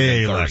even lower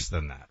than 30? Less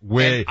than that.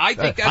 I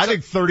think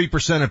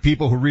 30% of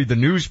people who read the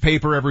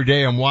newspaper every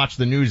day and watch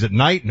the news at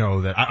night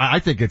know that. I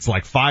think it's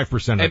like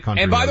 5% of the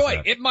country. And by the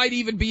way, it might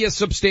even be a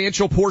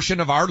substantial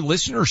portion of our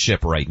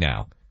listenership right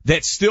now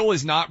that still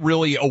is not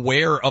really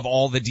aware of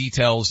all the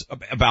details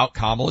about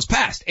Kamala's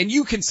past. And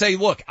you can say,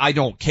 look, I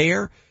don't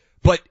care,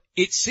 but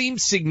it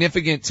seems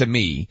significant to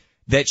me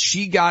that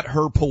she got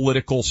her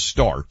political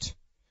start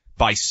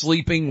by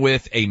sleeping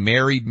with a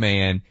married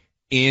man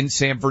in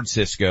San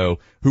Francisco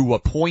who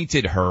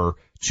appointed her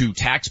to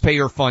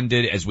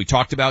taxpayer-funded, as we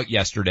talked about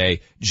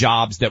yesterday,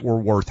 jobs that were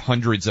worth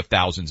hundreds of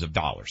thousands of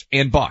dollars.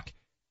 And Buck,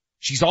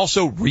 she's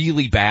also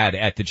really bad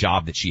at the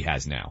job that she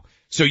has now.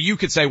 So you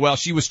could say, well,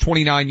 she was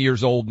 29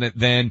 years old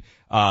then.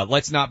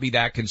 Let's not be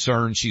that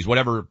concerned. She's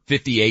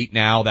 58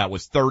 now. That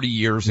was 30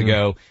 years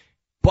ago.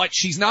 But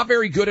she's not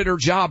very good at her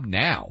job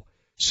now.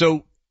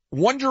 So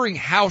wondering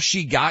how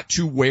she got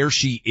to where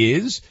she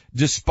is,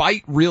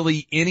 despite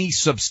really any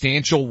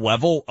substantial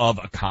level of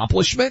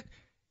accomplishment,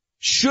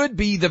 should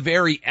be the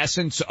very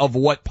essence of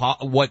what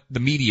the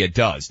media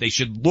does. They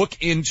should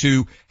look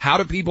into how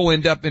do people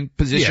end up in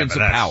positions of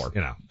power.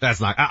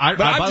 That's not.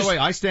 By the way,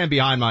 I stand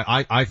behind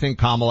I think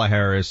Kamala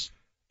Harris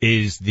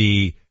is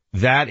the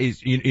that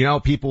is, you know,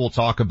 people will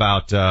talk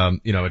about,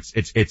 you know,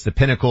 it's the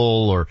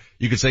pinnacle, or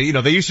you could say, you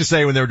know, they used to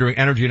say when they were doing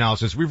energy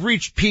analysis, we've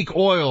reached peak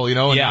oil, you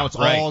know, and now it's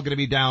all going to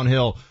be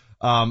downhill.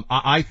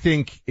 I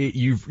think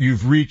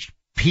you've reached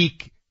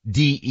peak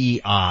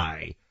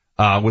DEI,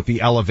 with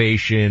the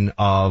elevation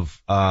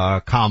of,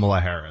 Kamala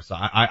Harris.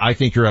 I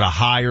think you're at a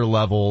higher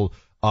level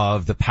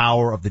of the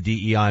power of the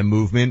DEI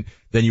movement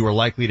than you are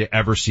likely to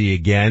ever see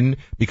again,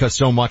 because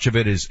so much of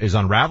it is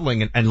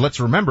unraveling. And let's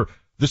remember,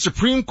 the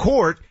Supreme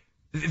Court,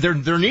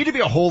 there need to be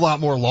a whole lot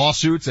more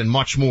lawsuits and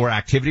much more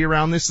activity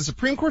around this. The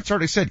Supreme Court's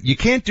already said you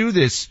can't do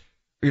this,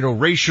 you know,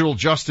 racial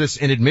justice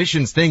and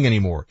admissions thing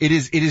anymore. It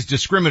is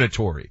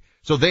discriminatory.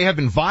 So they have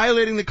been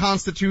violating the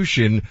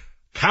Constitution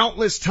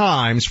countless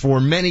times for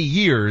many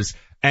years.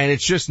 And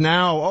it's just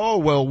now, oh,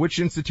 well, which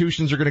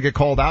institutions are going to get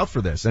called out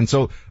for this? And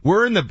so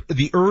we're in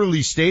the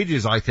early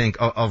stages, I think,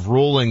 of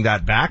rolling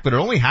that back, but it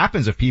only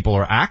happens if people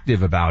are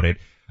active about it.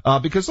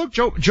 Because look,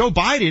 Joe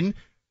Biden,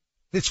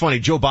 it's funny,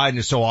 Joe Biden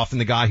is so often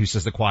the guy who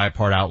says the quiet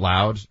part out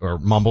loud, or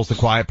mumbles the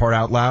quiet part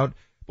out loud.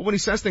 But when he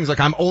says things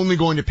like, I'm only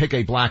going to pick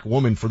a black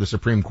woman for the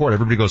Supreme Court,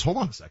 everybody goes, hold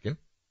on a second.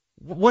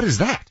 What is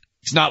that?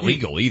 It's not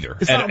legal either.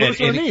 It's not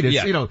what I mean.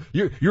 It's, you know,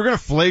 you're going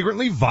to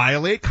flagrantly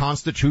violate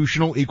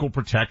constitutional equal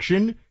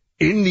protection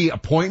in the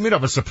appointment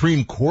of a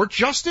Supreme Court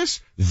justice?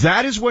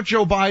 That is what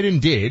Joe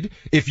Biden did.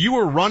 If you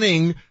were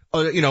running,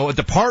 a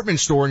department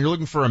store and you're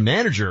looking for a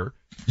manager,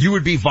 you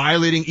would be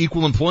violating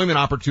equal employment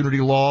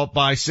opportunity law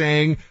by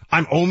saying,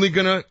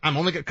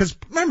 because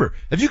remember,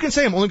 if you can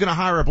say I'm only going to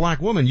hire a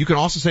black woman, you can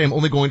also say I'm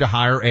only going to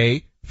hire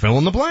a fill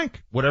in the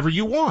blank, whatever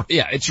you want.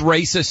 Yeah, it's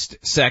racist,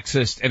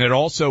 sexist, and it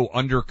also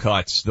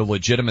undercuts the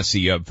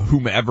legitimacy of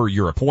whomever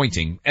you're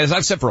appointing. As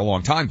I've said for a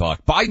long time,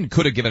 Buck, Biden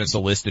could have given us a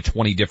list of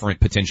 20 different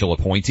potential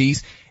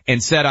appointees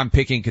and said, I'm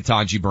picking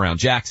Ketanji Brown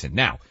Jackson.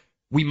 Now,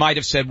 we might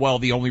have said, well,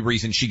 the only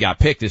reason she got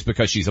picked is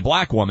because she's a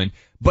black woman,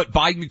 but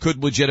Biden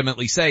could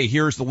legitimately say,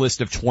 here's the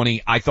list of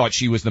 20. I thought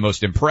she was the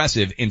most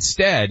impressive.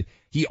 Instead,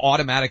 he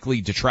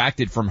automatically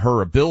detracted from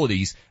her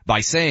abilities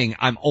by saying,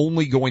 I'm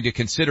only going to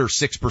consider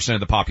 6% of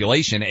the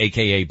population,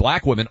 aka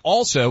black women.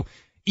 Also,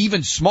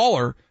 even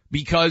smaller,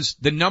 because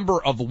the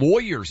number of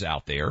lawyers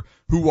out there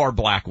who are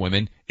black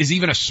women is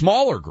even a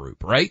smaller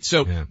group, right?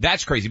 So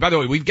That's crazy. By the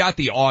way, we've got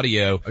the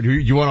audio.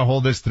 You want to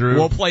hold this through?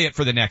 We'll play it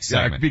for the next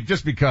segment.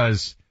 Just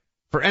because,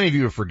 for any of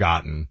you who have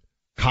forgotten,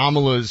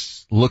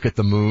 Kamala's look at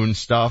the moon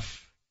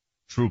stuff,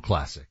 true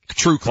classic.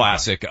 True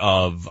classic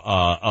of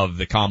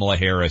the Kamala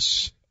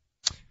Harris.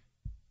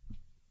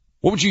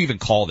 What would you even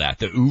call that?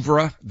 The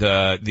oeuvre?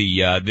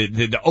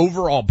 The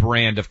overall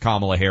brand of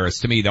Kamala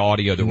Harris. To me, the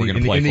audio that we're going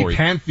to play for you. In the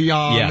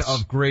pantheon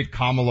of great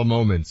Kamala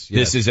moments. Yes.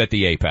 This is at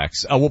the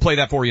apex. We'll play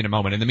that for you in a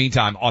moment. In the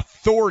meantime,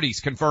 authorities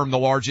confirmed the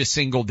largest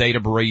single data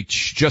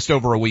breach just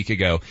over a week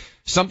ago.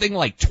 Something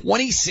like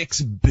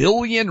 26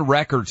 billion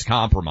records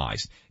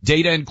compromised.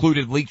 Data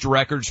included leaked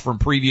records from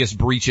previous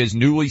breaches,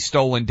 newly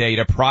stolen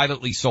data,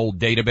 privately sold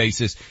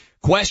databases.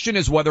 Question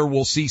is whether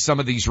we'll see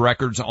some of these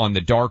records on the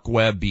dark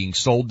web being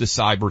sold to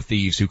cyber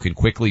thieves who can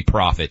quickly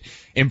profit.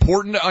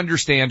 Important to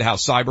understand how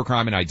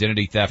cybercrime and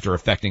identity theft are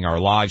affecting our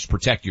lives.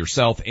 Protect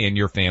yourself and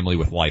your family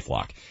with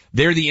LifeLock.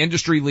 They're the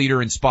industry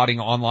leader in spotting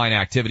online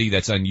activity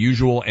that's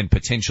unusual and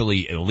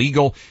potentially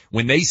illegal.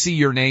 When they see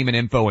your name and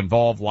info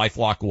involved,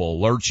 LifeLock will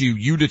alert you.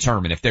 You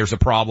determine if there's a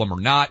problem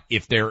or not.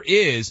 If there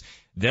is,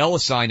 they'll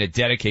assign a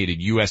dedicated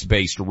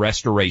U.S.-based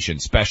restoration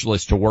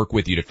specialist to work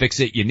with you to fix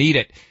it. You need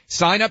it.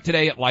 Sign up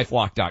today at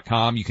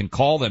LifeLock.com. You can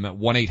call them at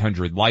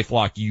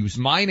 1-800-LifeLock. Use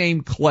my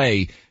name,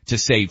 Clay, to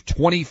save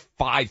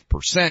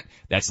 25%.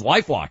 That's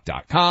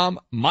LifeLock.com.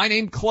 My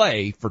name,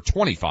 Clay, for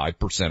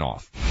 25%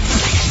 off.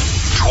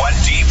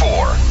 24,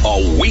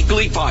 a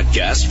weekly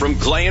podcast from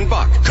Clay and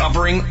Buck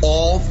covering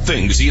all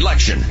things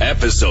election.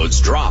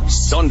 Episodes drop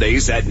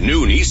Sundays at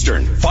noon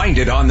Eastern. Find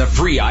it on the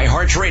free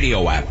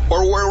iHeartRadio app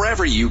or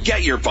wherever you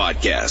get your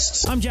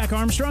podcasts. I'm Jack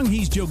Armstrong.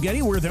 He's Joe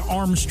Getty. We're the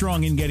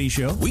Armstrong and Getty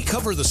Show. We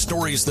cover the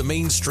stories the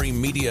mainstream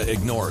media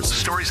ignores.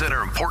 Stories that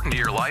are important to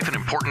your life and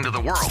important to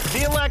the world.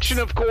 The election,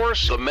 of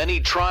course. The many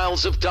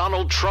trials of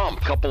Donald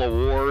Trump. Couple of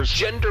wars.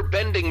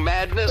 Gender-bending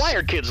madness. Why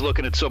are kids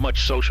looking at so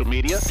much social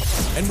media?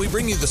 And we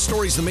bring you the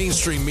stories the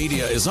mainstream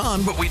media is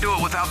on, but we do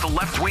it without the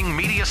left-wing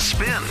media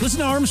spin.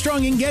 Listen to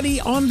Armstrong and Getty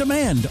on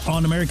demand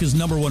on America's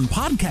 #1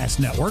 podcast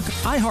network,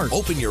 iHeart.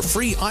 Open your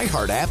free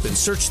iHeart app and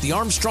search the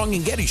Armstrong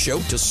and Getty Show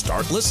to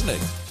start listening.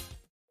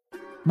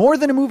 More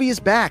Than a Movie is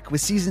back with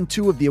season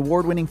 2 of the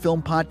award-winning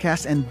film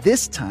podcast, and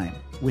this time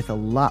with a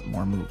lot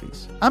more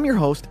movies. I'm your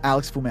host,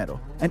 Alex Fumero,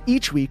 and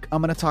each week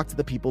I'm going to talk to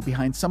the people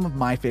behind some of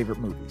my favorite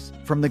movies.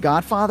 From The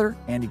Godfather,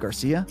 Andy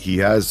Garcia. He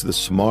has the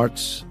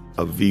smarts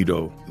of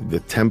Vito,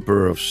 the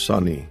temper of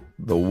Sonny,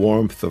 the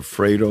warmth of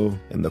Fredo,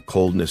 and the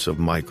coldness of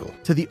Michael.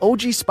 To the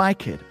OG Spy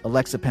Kid,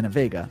 Alexa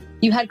Penavega.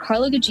 You had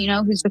Carla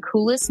Gugino, who's the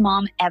coolest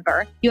mom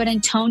ever. You had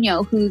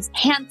Antonio, who's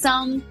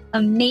handsome,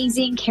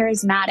 amazing,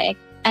 charismatic.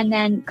 And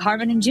then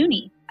Carmen and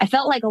Junie. I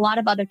felt like a lot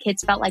of other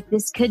kids felt like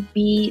this could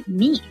be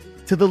me.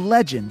 To the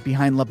legend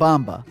behind La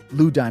Bamba,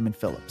 Lou Diamond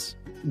Phillips.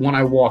 When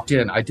I walked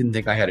in, I didn't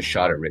think I had a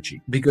shot at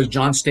Richie because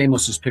John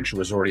Stamos's picture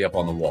was already up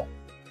on the wall.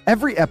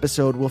 Every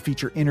episode will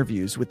feature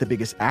interviews with the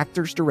biggest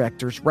actors,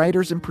 directors,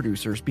 writers, and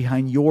producers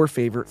behind your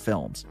favorite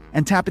films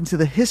and tap into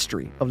the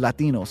history of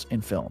Latinos in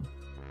film.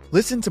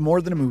 Listen to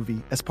More Than a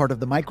Movie as part of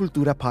the My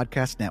Cultura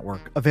podcast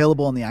network,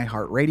 available on the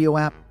iHeartRadio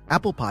app,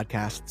 Apple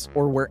Podcasts,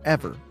 or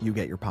wherever you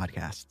get your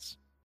podcasts.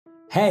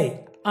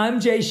 Hey, I'm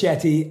Jay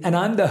Shetty, and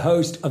I'm the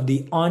host of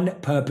the On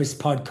Purpose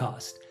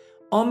podcast.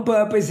 On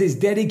Purpose is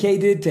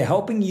dedicated to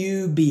helping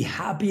you be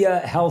happier,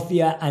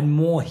 healthier, and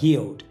more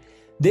healed.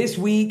 This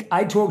week,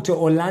 I talked to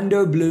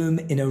Orlando Bloom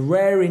in a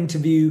rare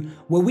interview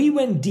where we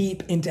went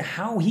deep into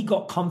how he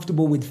got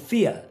comfortable with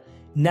fear,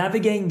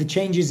 navigating the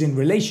changes in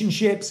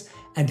relationships,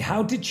 and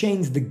how to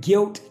change the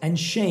guilt and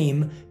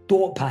shame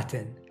thought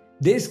pattern.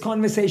 This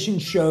conversation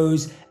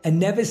shows a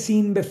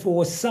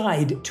never-seen-before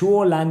side to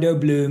Orlando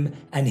Bloom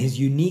and his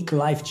unique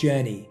life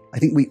journey. I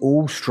think we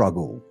all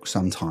struggle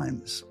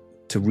sometimes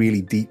to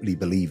really deeply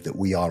believe that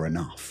we are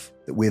enough,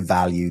 that we're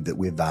valued, that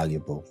we're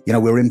valuable. You know,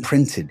 we're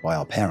imprinted by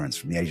our parents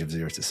from the age of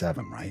 0 to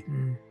 7, right?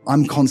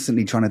 I'm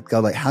constantly trying to go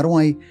like, how do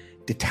I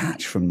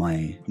detach from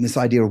this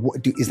idea of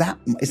is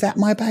that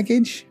my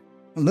baggage?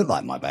 It doesn't look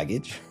like my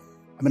baggage.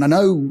 I mean, I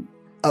know,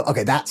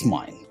 okay, that's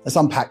mine. Let's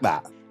unpack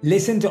that.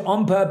 Listen to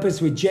On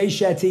Purpose with Jay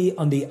Shetty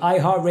on the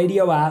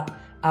iHeartRadio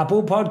app,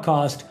 Apple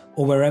Podcast,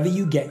 or wherever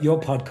you get your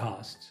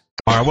podcasts.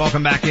 All right,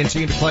 welcome back in.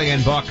 Team to Clay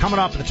and Buck. Coming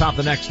up at the top of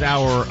the next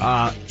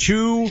hour,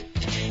 2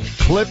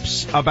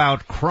 clips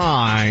about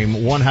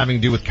crime, one having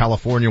to do with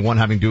California, one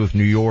having to do with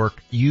New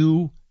York.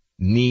 You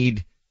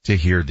need to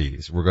hear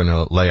these. We're going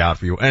to lay out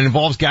for you. And it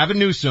involves Gavin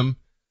Newsom,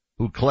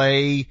 who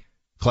Clay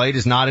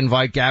does not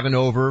invite Gavin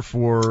over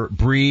for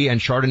Brie and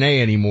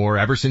Chardonnay anymore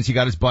ever since he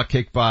got his butt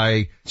kicked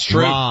by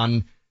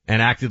Ron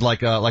and acted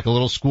like a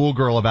little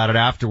schoolgirl about it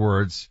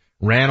afterwards.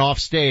 Ran off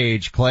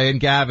stage. Clay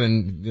and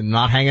Gavin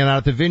not hanging out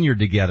at the vineyard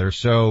together.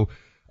 So,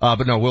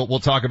 but no,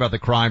 we'll talk about the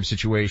crime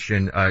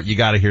situation. You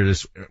got to hear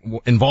this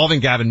involving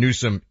Gavin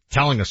Newsom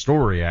telling a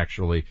story,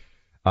 actually.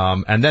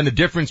 And then the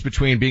difference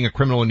between being a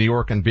criminal in New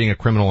York and being a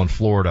criminal in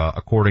Florida,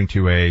 according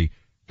to a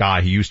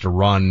guy who used to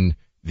run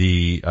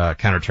the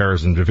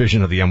counterterrorism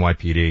division of the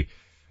NYPD.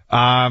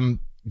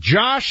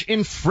 Josh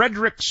in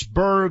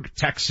Fredericksburg,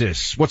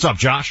 Texas. What's up,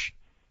 Josh?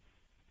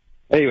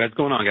 Hey, what's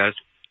going on, guys?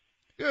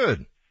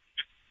 Good.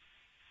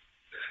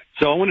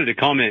 So I wanted to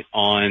comment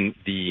on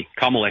the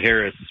Kamala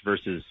Harris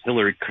versus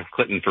Hillary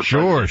Clinton for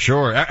president.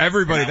 Sure.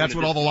 Everybody, that's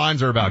what all the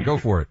lines are about. Go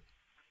for it.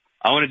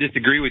 I want to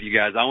disagree with you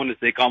guys. I want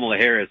to say Kamala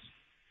Harris,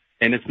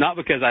 and it's not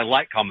because I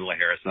like Kamala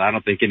Harris, and I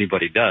don't think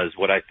anybody does.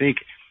 What I think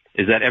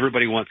is that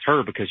everybody wants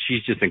her because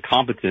she's just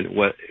incompetent,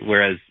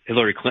 whereas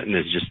Hillary Clinton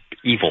is just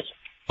evil.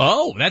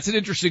 Oh, that's an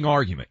interesting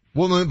argument.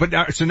 Well,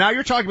 but so now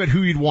you're talking about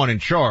who you'd want in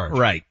charge.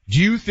 Right. Do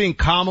you think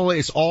Kamala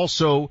is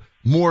also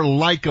more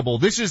likable?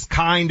 This is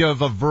kind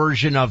of a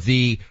version of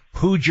the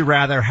who'd you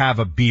rather have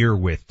a beer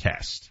with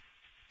test.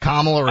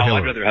 Kamala or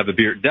Hillary? I'd rather have a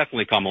beer.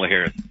 Definitely Kamala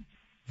Harris.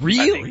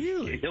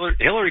 Really?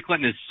 Hillary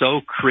Clinton is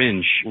so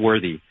cringe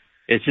worthy.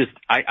 It's just,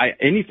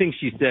 anything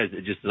she says,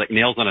 it just like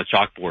nails on a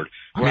chalkboard.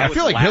 I mean, I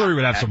feel like Hillary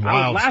would have some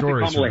wild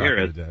stories Kamala from back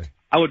Harris. in the day.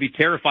 I would be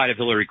terrified of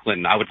Hillary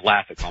Clinton. I would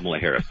laugh at Kamala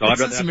Harris. So I'd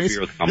rather have a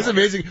beer with Kamala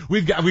Harris. It's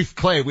amazing.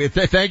 Clay,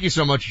 thank you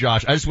so much,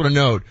 Josh. I just want to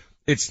note,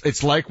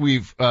 it's like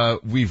we've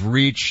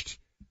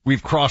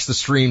crossed the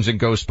streams in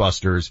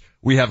Ghostbusters.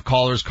 We have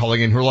callers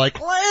calling in who are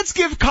like, let's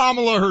give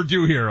Kamala her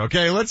due here,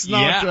 okay? Let's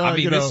not, I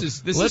mean,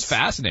 this is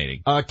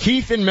fascinating.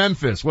 Keith in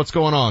Memphis, what's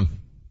going on?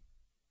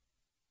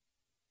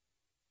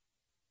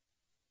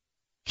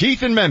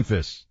 Keith in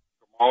Memphis.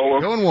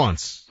 Kamala. Going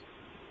once.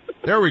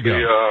 There we go.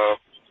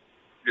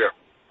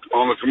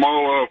 On the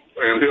Kamala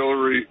and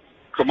Hillary,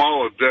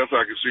 Kamala death,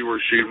 I can see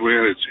where she'd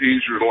win. It's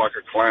easier to like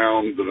a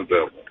clown than a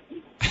devil.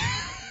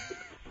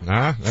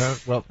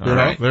 Well,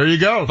 right. There you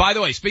go. By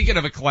the way, speaking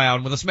of a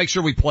clown, let's make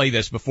sure we play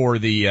this before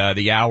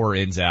the hour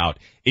ends out.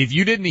 If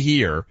you didn't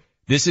hear,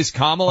 this is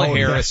Kamala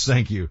Harris. Yes,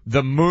 thank you.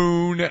 The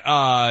moon,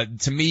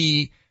 to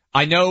me,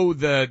 I know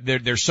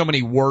there's so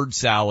many word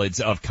salads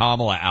of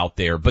Kamala out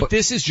there, but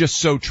this is just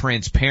so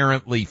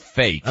transparently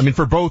fake. I mean,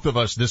 for both of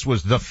us, this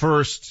was the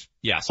first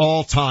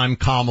all-time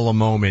Kamala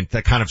moment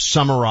that kind of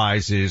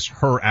summarizes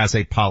her as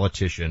a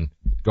politician.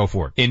 Go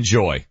for it.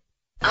 Enjoy.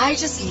 I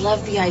just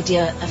love the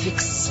idea of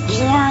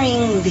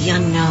exploring the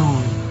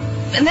unknown.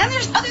 And then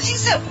there's other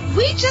things that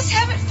we just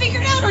haven't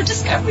figured out or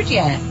discovered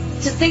yet.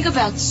 To think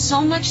about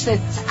so much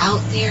that's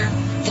out there,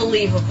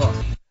 believable.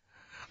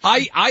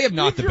 I am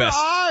not the best.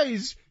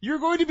 Eyes. You're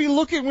going to be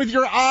looking with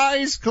your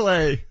eyes,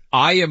 Clay.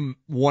 I am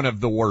one of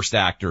the worst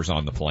actors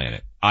on the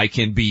planet. I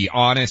can be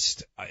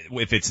honest.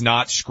 If it's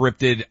not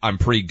scripted, I'm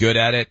pretty good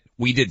at it.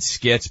 We did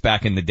skits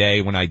back in the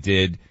day when I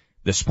did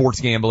the sports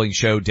gambling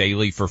show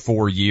daily for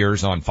 4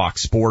 years on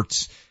Fox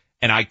Sports,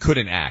 and I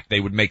couldn't act. They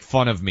would make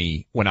fun of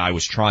me when I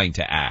was trying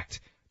to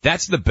act.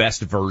 That's the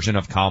best version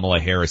of Kamala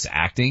Harris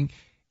acting.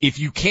 If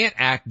you can't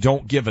act,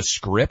 don't give a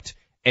script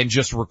and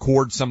just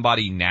record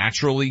somebody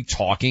naturally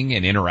talking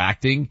and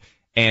interacting,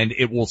 and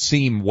it will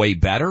seem way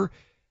better.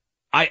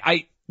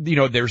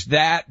 there's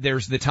that.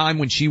 There's the time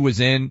when she was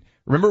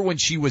remember when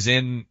she was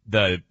in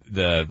the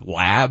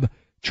lab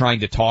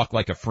trying to talk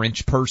like a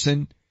French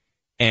person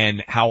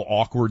and how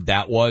awkward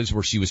that was,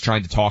 where she was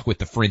trying to talk with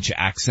the French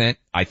accent.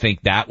 I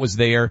think that was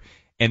there.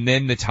 And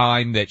then the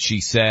time that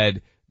she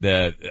said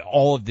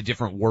all of the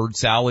different word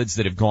salads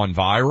that have gone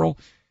viral.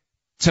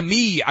 To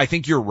me, I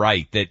think you're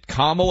right that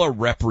Kamala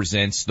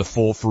represents the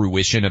full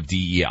fruition of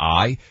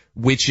DEI,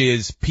 which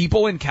is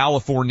people in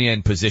California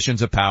in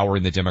positions of power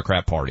in the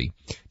Democrat Party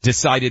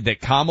decided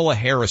that Kamala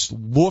Harris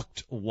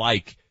looked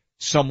like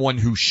someone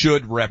who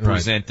should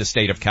represent the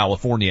state of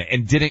California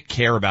and didn't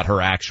care about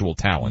her actual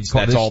talents.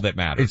 That's all that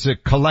matters. It's a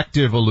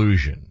collective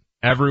illusion.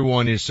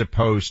 Everyone is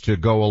supposed to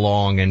go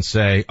along and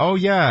say, oh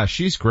yeah,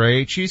 she's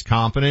great, she's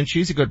competent,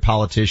 she's a good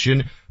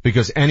politician,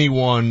 because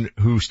anyone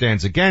who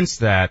stands against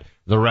that,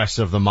 the rest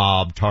of the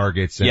mob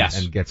targets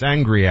and gets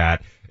angry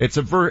at. It's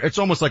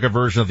almost like a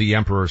version of the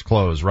Emperor's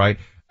Clothes, right?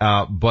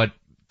 But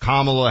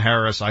Kamala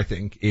Harris, I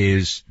think,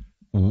 is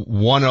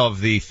one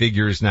of the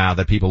figures now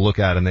that people look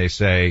at and they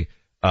say,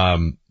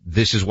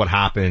 this is what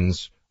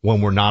happens when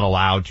we're not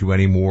allowed to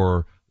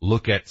anymore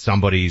look at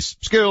somebody's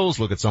skills,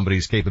 look at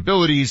somebody's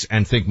capabilities,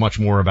 and think much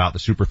more about the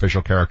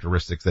superficial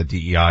characteristics that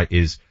DEI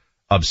is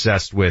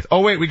obsessed with. Oh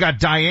wait, we got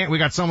Diane, we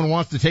got someone who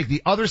wants to take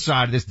the other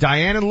side of this.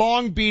 Diane in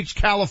Long Beach,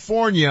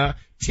 California.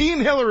 Team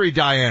Hillary,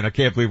 Diane. I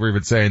can't believe we're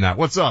even saying that.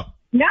 What's up?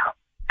 No,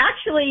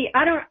 actually,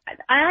 I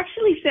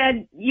actually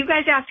said, you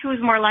guys asked who was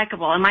more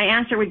likable, and my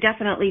answer would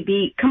definitely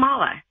be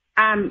Kamala.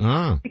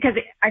 Because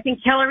I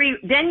think Hillary,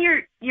 then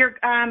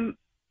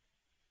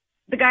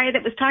the guy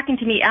that was talking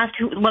to me asked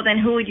who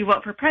would you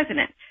vote for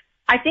president?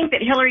 I think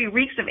that Hillary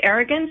reeks of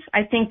arrogance.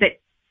 I think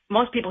that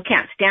most people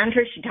can't stand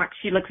her.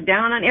 She looks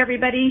down on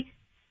everybody.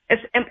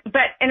 And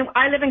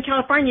I live in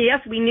California.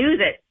 Yes, we knew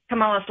that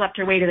Kamala slept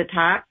her way to the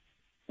top.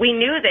 We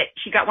knew that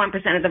she got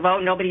 1% of the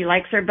vote. Nobody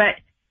likes her. But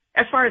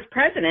as far as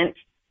president,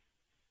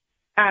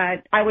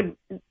 I would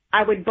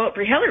vote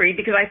for Hillary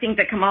because I think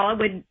that Kamala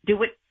would do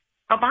what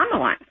Obama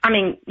wants. I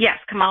mean, yes,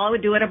 Kamala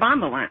would do what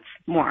Obama wants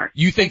more.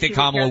 You think that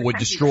Kamala would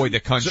destroy the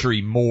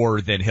country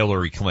more than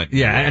Hillary Clinton?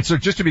 Yeah, and so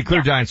just to be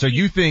clear, Diane, so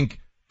you think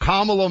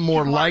Kamala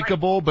more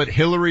likable, but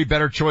Hillary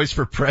better choice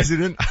for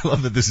president? I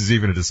love that this is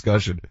even a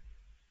discussion.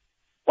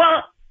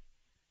 Well,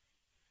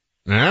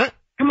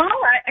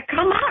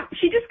 Kamala,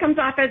 she just comes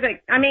off as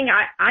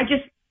I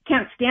just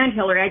can't stand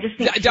Hillary. I just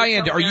think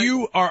Diane, are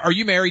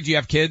you married? Do you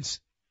have kids?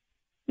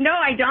 No,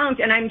 I don't,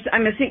 and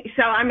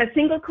I'm a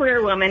single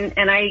career woman,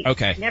 and I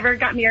never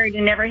got married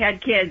and never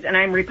had kids, and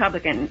I'm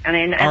Republican, and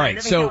I live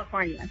in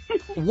California.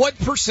 What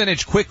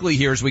percentage, quickly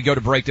here as we go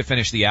to break to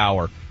finish the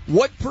hour,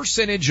 what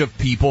percentage of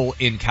people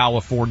in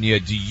California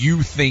do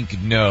you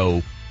think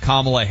know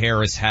Kamala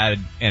Harris had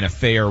an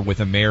affair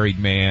with a married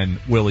man,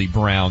 Willie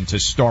Brown, to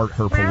start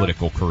her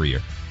political career?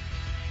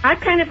 I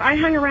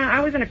hung around. I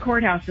was in a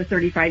courthouse for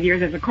 35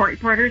 years as a court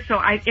reporter, so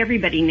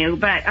everybody knew,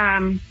 but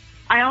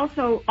I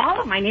also, all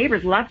of my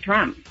neighbors love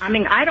Trump. I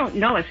mean, I don't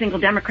know a single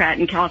Democrat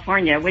in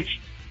California, which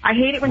I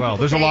hate it when people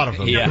there's say, a lot of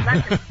them.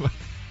 Yeah.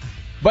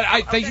 But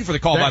I thank you for the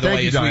call, by the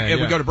way, as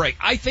we go to break.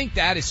 I think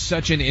that is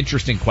such an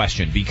interesting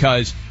question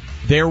because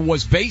there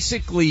was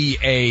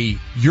basically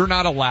you're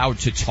not allowed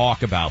to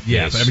talk about this.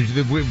 Yeah, but I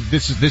mean,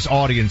 this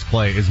audience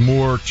play is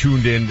more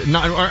tuned in.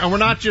 And we're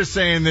not just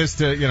saying this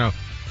to,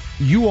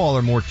 you all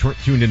are more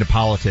tuned into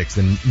politics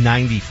than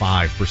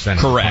 95%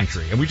 of the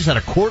country. And we just had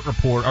a court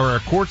report or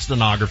a court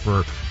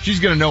stenographer. She's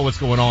going to know what's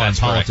going on in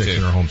politics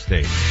in her home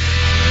state.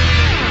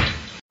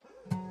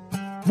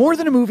 More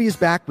Than a Movie is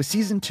back with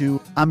Season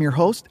 2. I'm your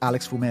host,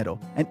 Alex Fumero.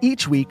 And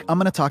each week, I'm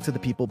going to talk to the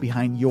people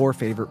behind your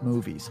favorite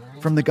movies.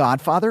 From The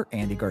Godfather,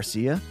 Andy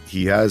Garcia.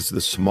 He has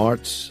the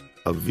smarts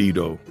of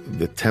Vito,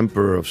 the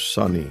temper of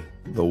Sonny,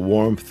 the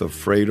warmth of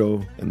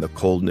Fredo, and the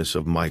coldness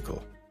of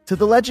Michael. To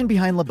the legend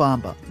behind La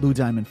Bamba, Lou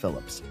Diamond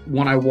Phillips.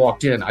 When I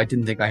walked in, I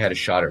didn't think I had a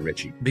shot at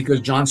Richie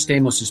because John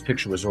Stamos'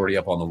 picture was already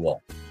up on the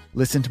wall.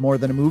 Listen to More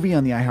Than a Movie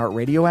on the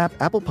iHeartRadio app,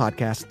 Apple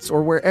Podcasts,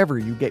 or wherever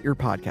you get your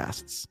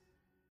podcasts.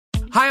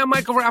 Hi, I'm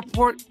Michael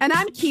Rappaport. And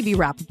I'm Kibi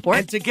Rappaport.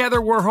 And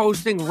together we're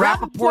hosting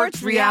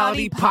Rappaport's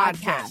Reality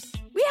Podcast.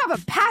 We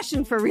have a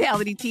passion for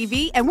reality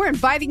TV, and we're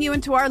inviting you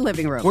into our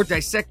living room. We're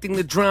dissecting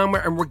the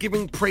drama, and we're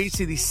giving praise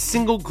to the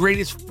single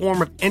greatest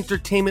form of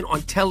entertainment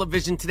on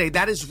television today.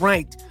 That is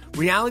right.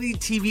 Reality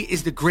TV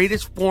is the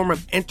greatest form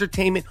of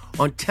entertainment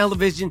on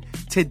television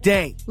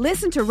today.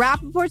 Listen to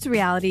Rappaport's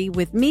Reality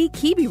with me,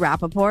 Kibi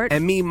Rappaport.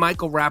 And me,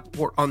 Michael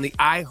Rappaport, on the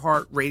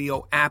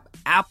iHeartRadio app,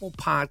 Apple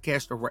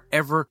Podcast, or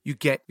wherever you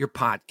get your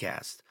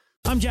podcast.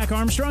 I'm Jack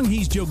Armstrong.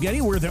 He's Joe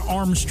Getty. We're the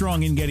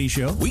Armstrong and Getty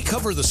Show. We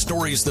cover the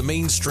stories the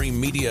mainstream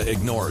media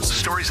ignores. The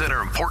stories that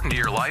are important to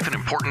your life and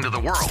important to the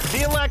world.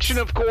 The election,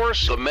 of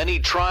course. The many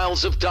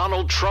trials of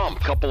Donald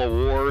Trump. Couple of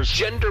wars.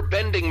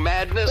 Gender-bending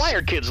madness. Why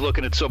are kids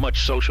looking at so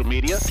much social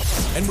media?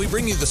 And we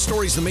bring you the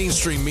stories the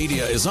mainstream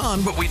media is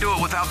on, but we do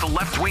it without the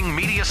left-wing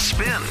media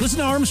spin. Listen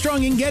to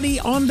Armstrong and Getty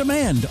on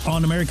demand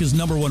on America's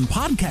 #1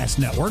 podcast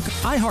network,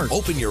 iHeart.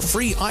 Open your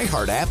free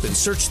iHeart app and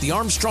search the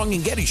Armstrong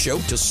and Getty Show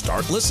to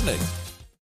start listening.